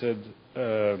 He said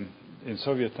in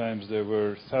Soviet times there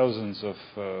were thousands of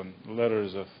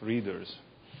letters of readers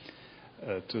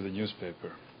to the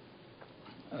newspaper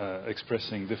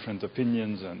expressing different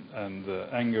opinions and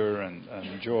anger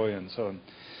and joy and so on.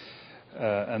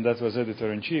 And that was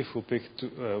editor-in-chief who picked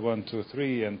 1, 2,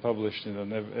 3 and published it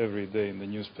on every day in the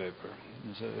newspaper.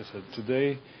 He said,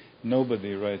 today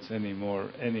nobody writes any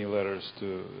letters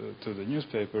to the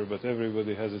newspaper, but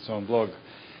everybody has its own blog.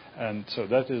 And so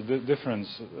that is the difference.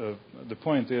 The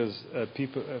point is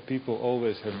people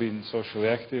always have been socially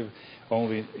active.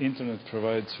 Only internet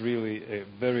provides really a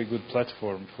very good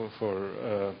platform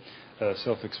for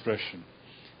self-expression.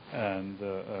 And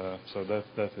so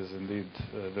that is indeed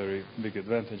a very big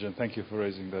advantage. And thank you for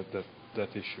raising that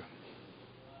issue.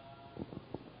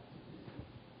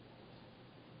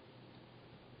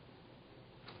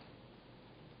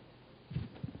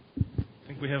 I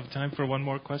think we have time for one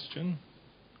more question.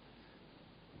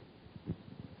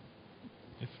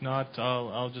 If not,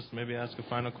 I'll just maybe ask a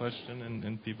final question,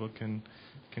 and people can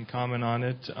comment on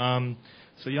it.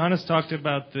 So Yannis talked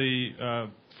about the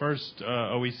first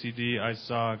OECD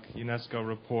ISOC UNESCO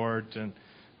report, and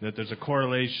that there's a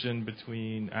correlation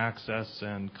between access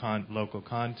and local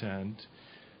content.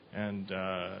 And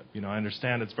I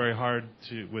understand it's very hard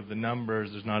to, with the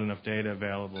numbers, there's not enough data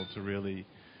available to really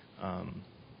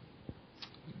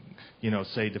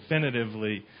say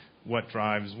definitively what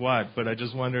drives what, but I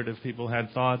just wondered if people had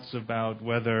thoughts about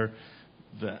whether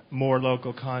the more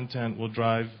local content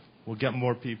will get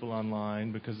more people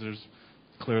online, because there's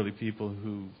clearly people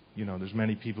who, there's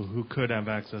many people who could have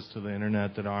access to the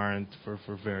internet that aren't for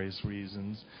various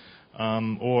reasons,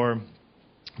 or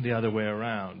the other way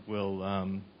around. Will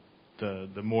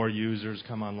the more users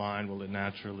come online, will it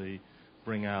naturally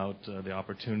bring out the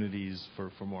opportunities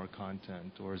for more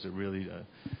content, or is it really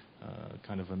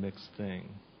kind of a mixed thing?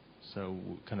 So,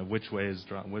 kind of which way is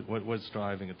what's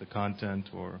driving it, the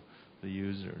content or the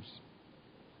users?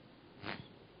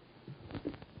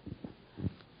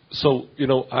 So,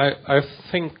 I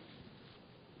think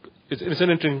it's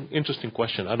an interesting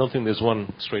question. I don't think there's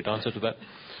one straight answer to that.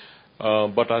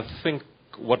 But I think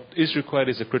what is required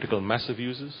is a critical mass of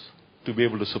users to be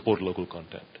able to support local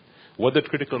content. What that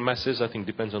critical mass is, I think,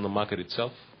 depends on the market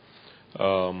itself.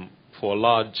 For a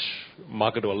large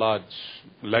market or a large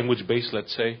language base,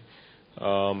 let's say,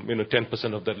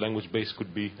 10% of that language base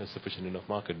could be a sufficient enough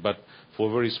market. But for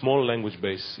a very small language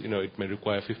base, it may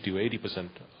require 50 or 80%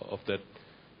 of that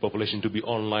population to be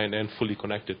online and fully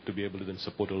connected to be able to then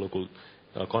support a local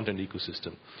content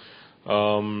ecosystem.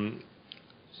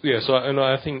 So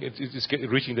I think it's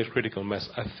reaching that critical mass.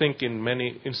 I think in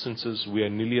many instances we are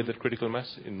nearly at that critical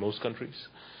mass in most countries.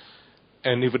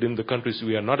 And even in the countries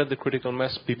we are not at the critical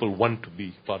mass, people want to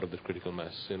be part of the critical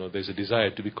mass. There's a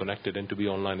desire to be connected and to be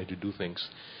online and to do things.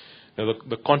 Now,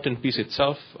 the content piece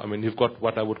itself, you've got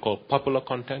what I would call popular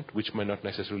content, which may not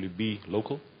necessarily be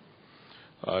local.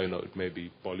 It may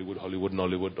be Bollywood, Hollywood,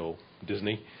 Nollywood, or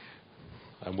Disney.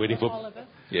 I'm waiting for all of us.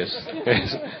 Yes,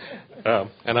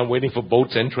 and I'm waiting for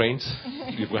boats and trains.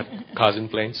 You've got cars and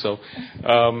planes, so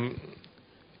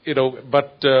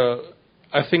but.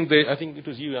 I think it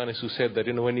was you, Yannis, who said that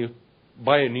when you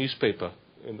buy a newspaper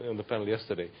in the panel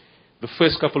yesterday, the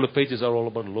first couple of pages are all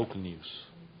about local news.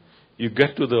 You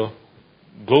get to the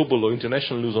global or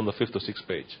international news on the 5th or 6th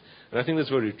page. And I think that's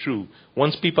very true.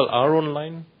 Once people are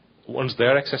online, once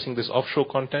they're accessing this offshore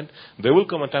content, there will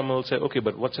come a time when they'll say, okay,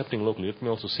 but what's happening locally? Let me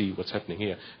also see what's happening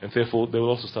here. And therefore, they will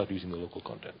also start using the local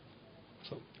content.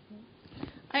 So,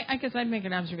 I guess I'd make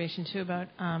an observation, too, about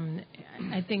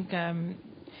I think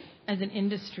as an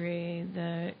industry,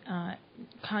 the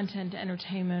content,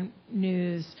 entertainment,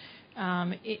 news,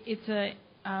 it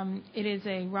is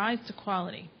a rise to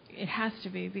quality. It has to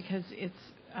be, because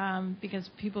because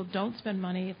people don't spend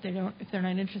money if they're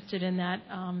not interested in that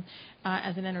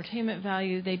as an entertainment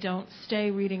value. They don't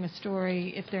stay reading a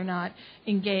story if they're not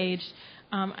engaged,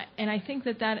 and I think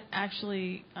that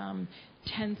actually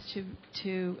tends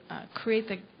to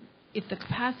create if the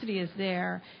capacity is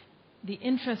there. the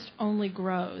interest only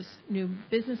grows. New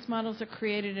business models are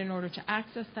created in order to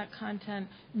access that content.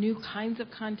 New kinds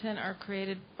of content are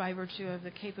created by virtue of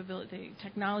the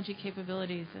technology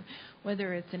capabilities,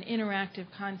 whether it's an interactive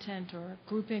content or a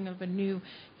grouping of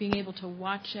being able to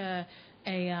watch a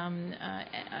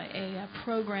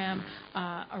program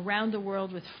around the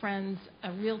world with friends,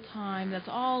 real time. That's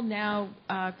all now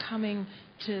coming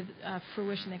to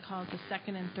fruition. They call it the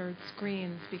second and third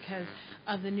screens because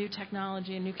of the new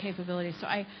technology and new capabilities. So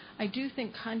I do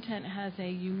think content has a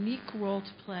unique role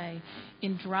to play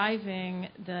in driving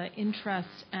the interest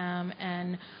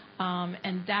and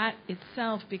that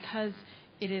itself, because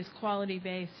it is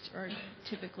quality-based, or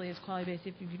typically is quality-based.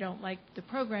 If you don't like the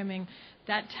programming,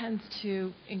 that tends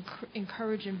to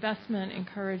encourage investment,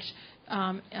 encourage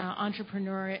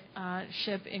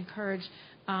entrepreneurship, encourage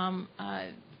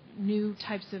new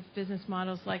types of business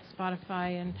models like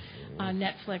Spotify and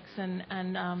Netflix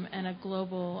and a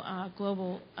global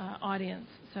audience.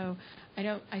 So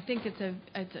I think it's a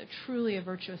truly a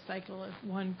virtuous cycle if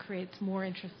one creates more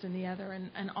interest in the other,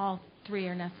 and all three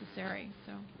are necessary.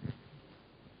 So.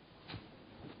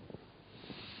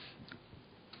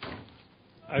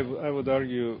 I would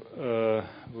argue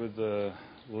with the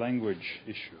language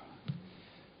issue.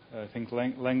 I think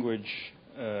language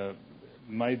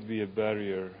might be a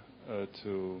barrier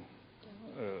to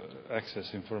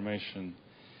access information,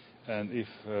 and if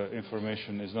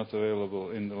information is not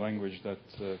available in the language that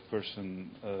the person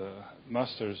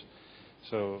masters,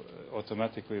 so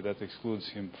automatically that excludes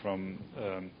him from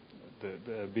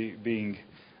being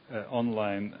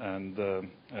online and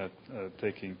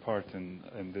taking part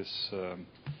in this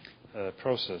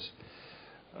process.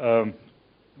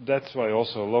 That's why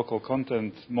also local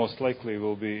content most likely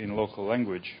will be in local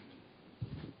language,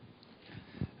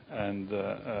 and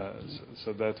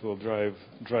so that will drive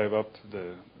up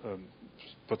the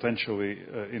potentially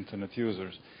internet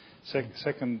users.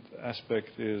 Second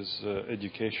aspect is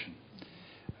education.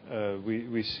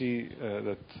 We see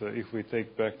that if we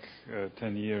take back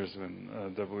 10 years when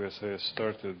WSIS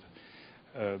started,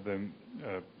 the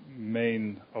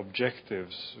main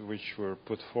objectives which were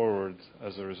put forward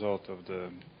as a result of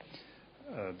the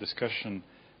discussion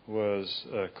was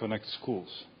connect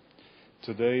schools.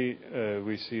 Today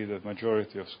we see that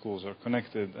majority of schools are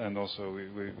connected, and also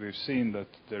we've seen that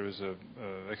there is a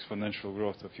exponential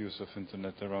growth of use of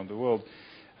internet around the world,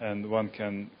 and one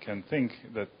can think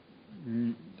that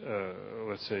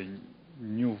let's say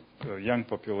young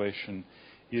population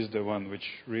is the one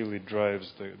which really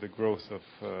drives the growth of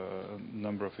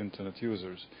number of internet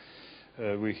users.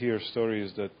 We hear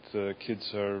stories that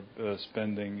kids are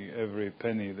spending every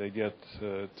penny they get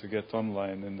to get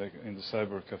online in the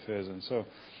cyber cafes and so.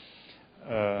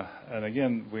 And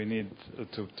again, we need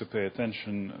to pay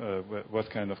attention what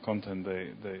kind of content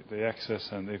they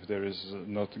access, and if there is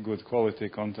not good quality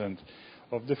content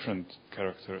of different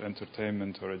character,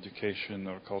 entertainment or education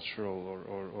or cultural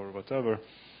or whatever.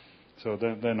 So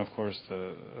then of course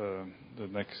the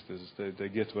next is they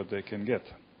get what they can get,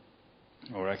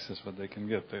 or access what they can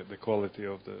get. The quality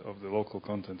of the local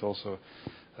content also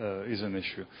is an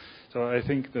issue. So I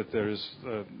think that there is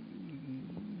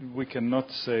we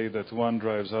cannot say that one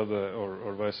drives other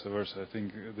or vice versa. I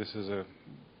think this is a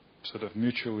sort of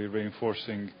mutually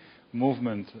reinforcing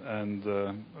movement, and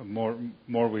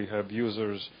more we have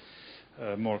users,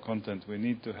 more content we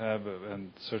need to have,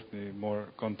 and certainly more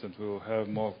content we will have,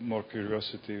 more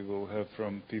curiosity we'll have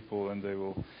from people, and they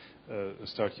will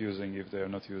start using if they are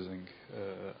not using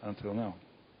until now.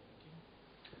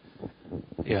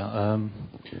 Yeah,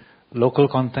 local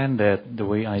content, that the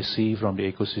way I see from the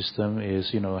ecosystem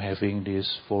is, having this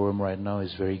forum right now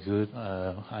is very good.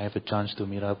 I have a chance to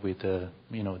meet up with,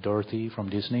 Dorothy from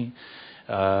Disney.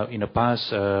 In the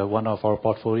past, one of our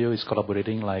portfolio is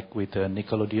collaborating with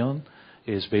Nickelodeon.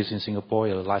 It's based in Singapore,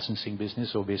 a licensing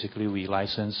business. So basically, we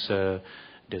license the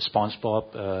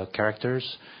SpongeBob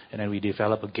characters, and then we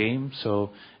develop a game.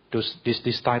 So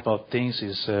this type of things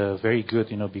is very good,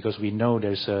 because we know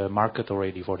there's a market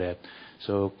already for that.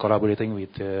 So collaborating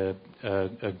with a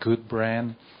good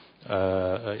brand,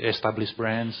 established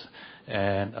brands,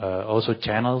 and also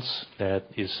channels that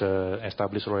is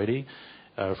established already.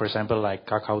 For example, like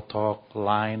Kakao Talk,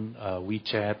 Line,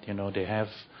 WeChat, they have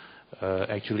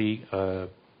actually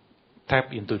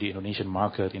tapped into the Indonesian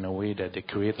market in a way that they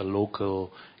create a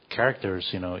local characters,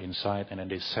 inside, and then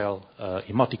they sell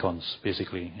emoticons,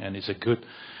 basically. And it's a good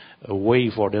way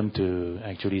for them to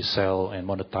actually sell and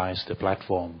monetize the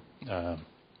platform.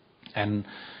 And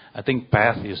I think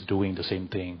Path is doing the same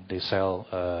thing. They sell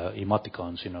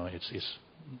emoticons,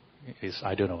 it's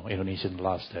I don't know, Indonesian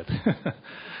loves that.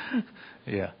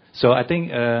 Yeah. So I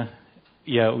think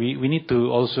Yeah, we need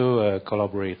to also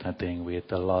collaborate, I think,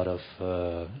 with a lot of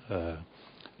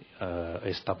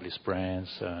established brands,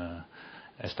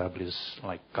 established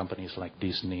like companies like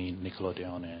Disney,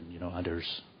 Nickelodeon, and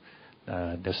others.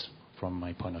 That's from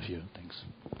my point of view. Thanks.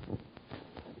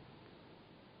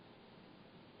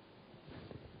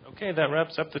 Okay, that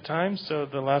wraps up the time. So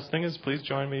the last thing is please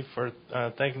join me for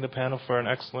thanking the panel for an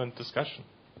excellent discussion.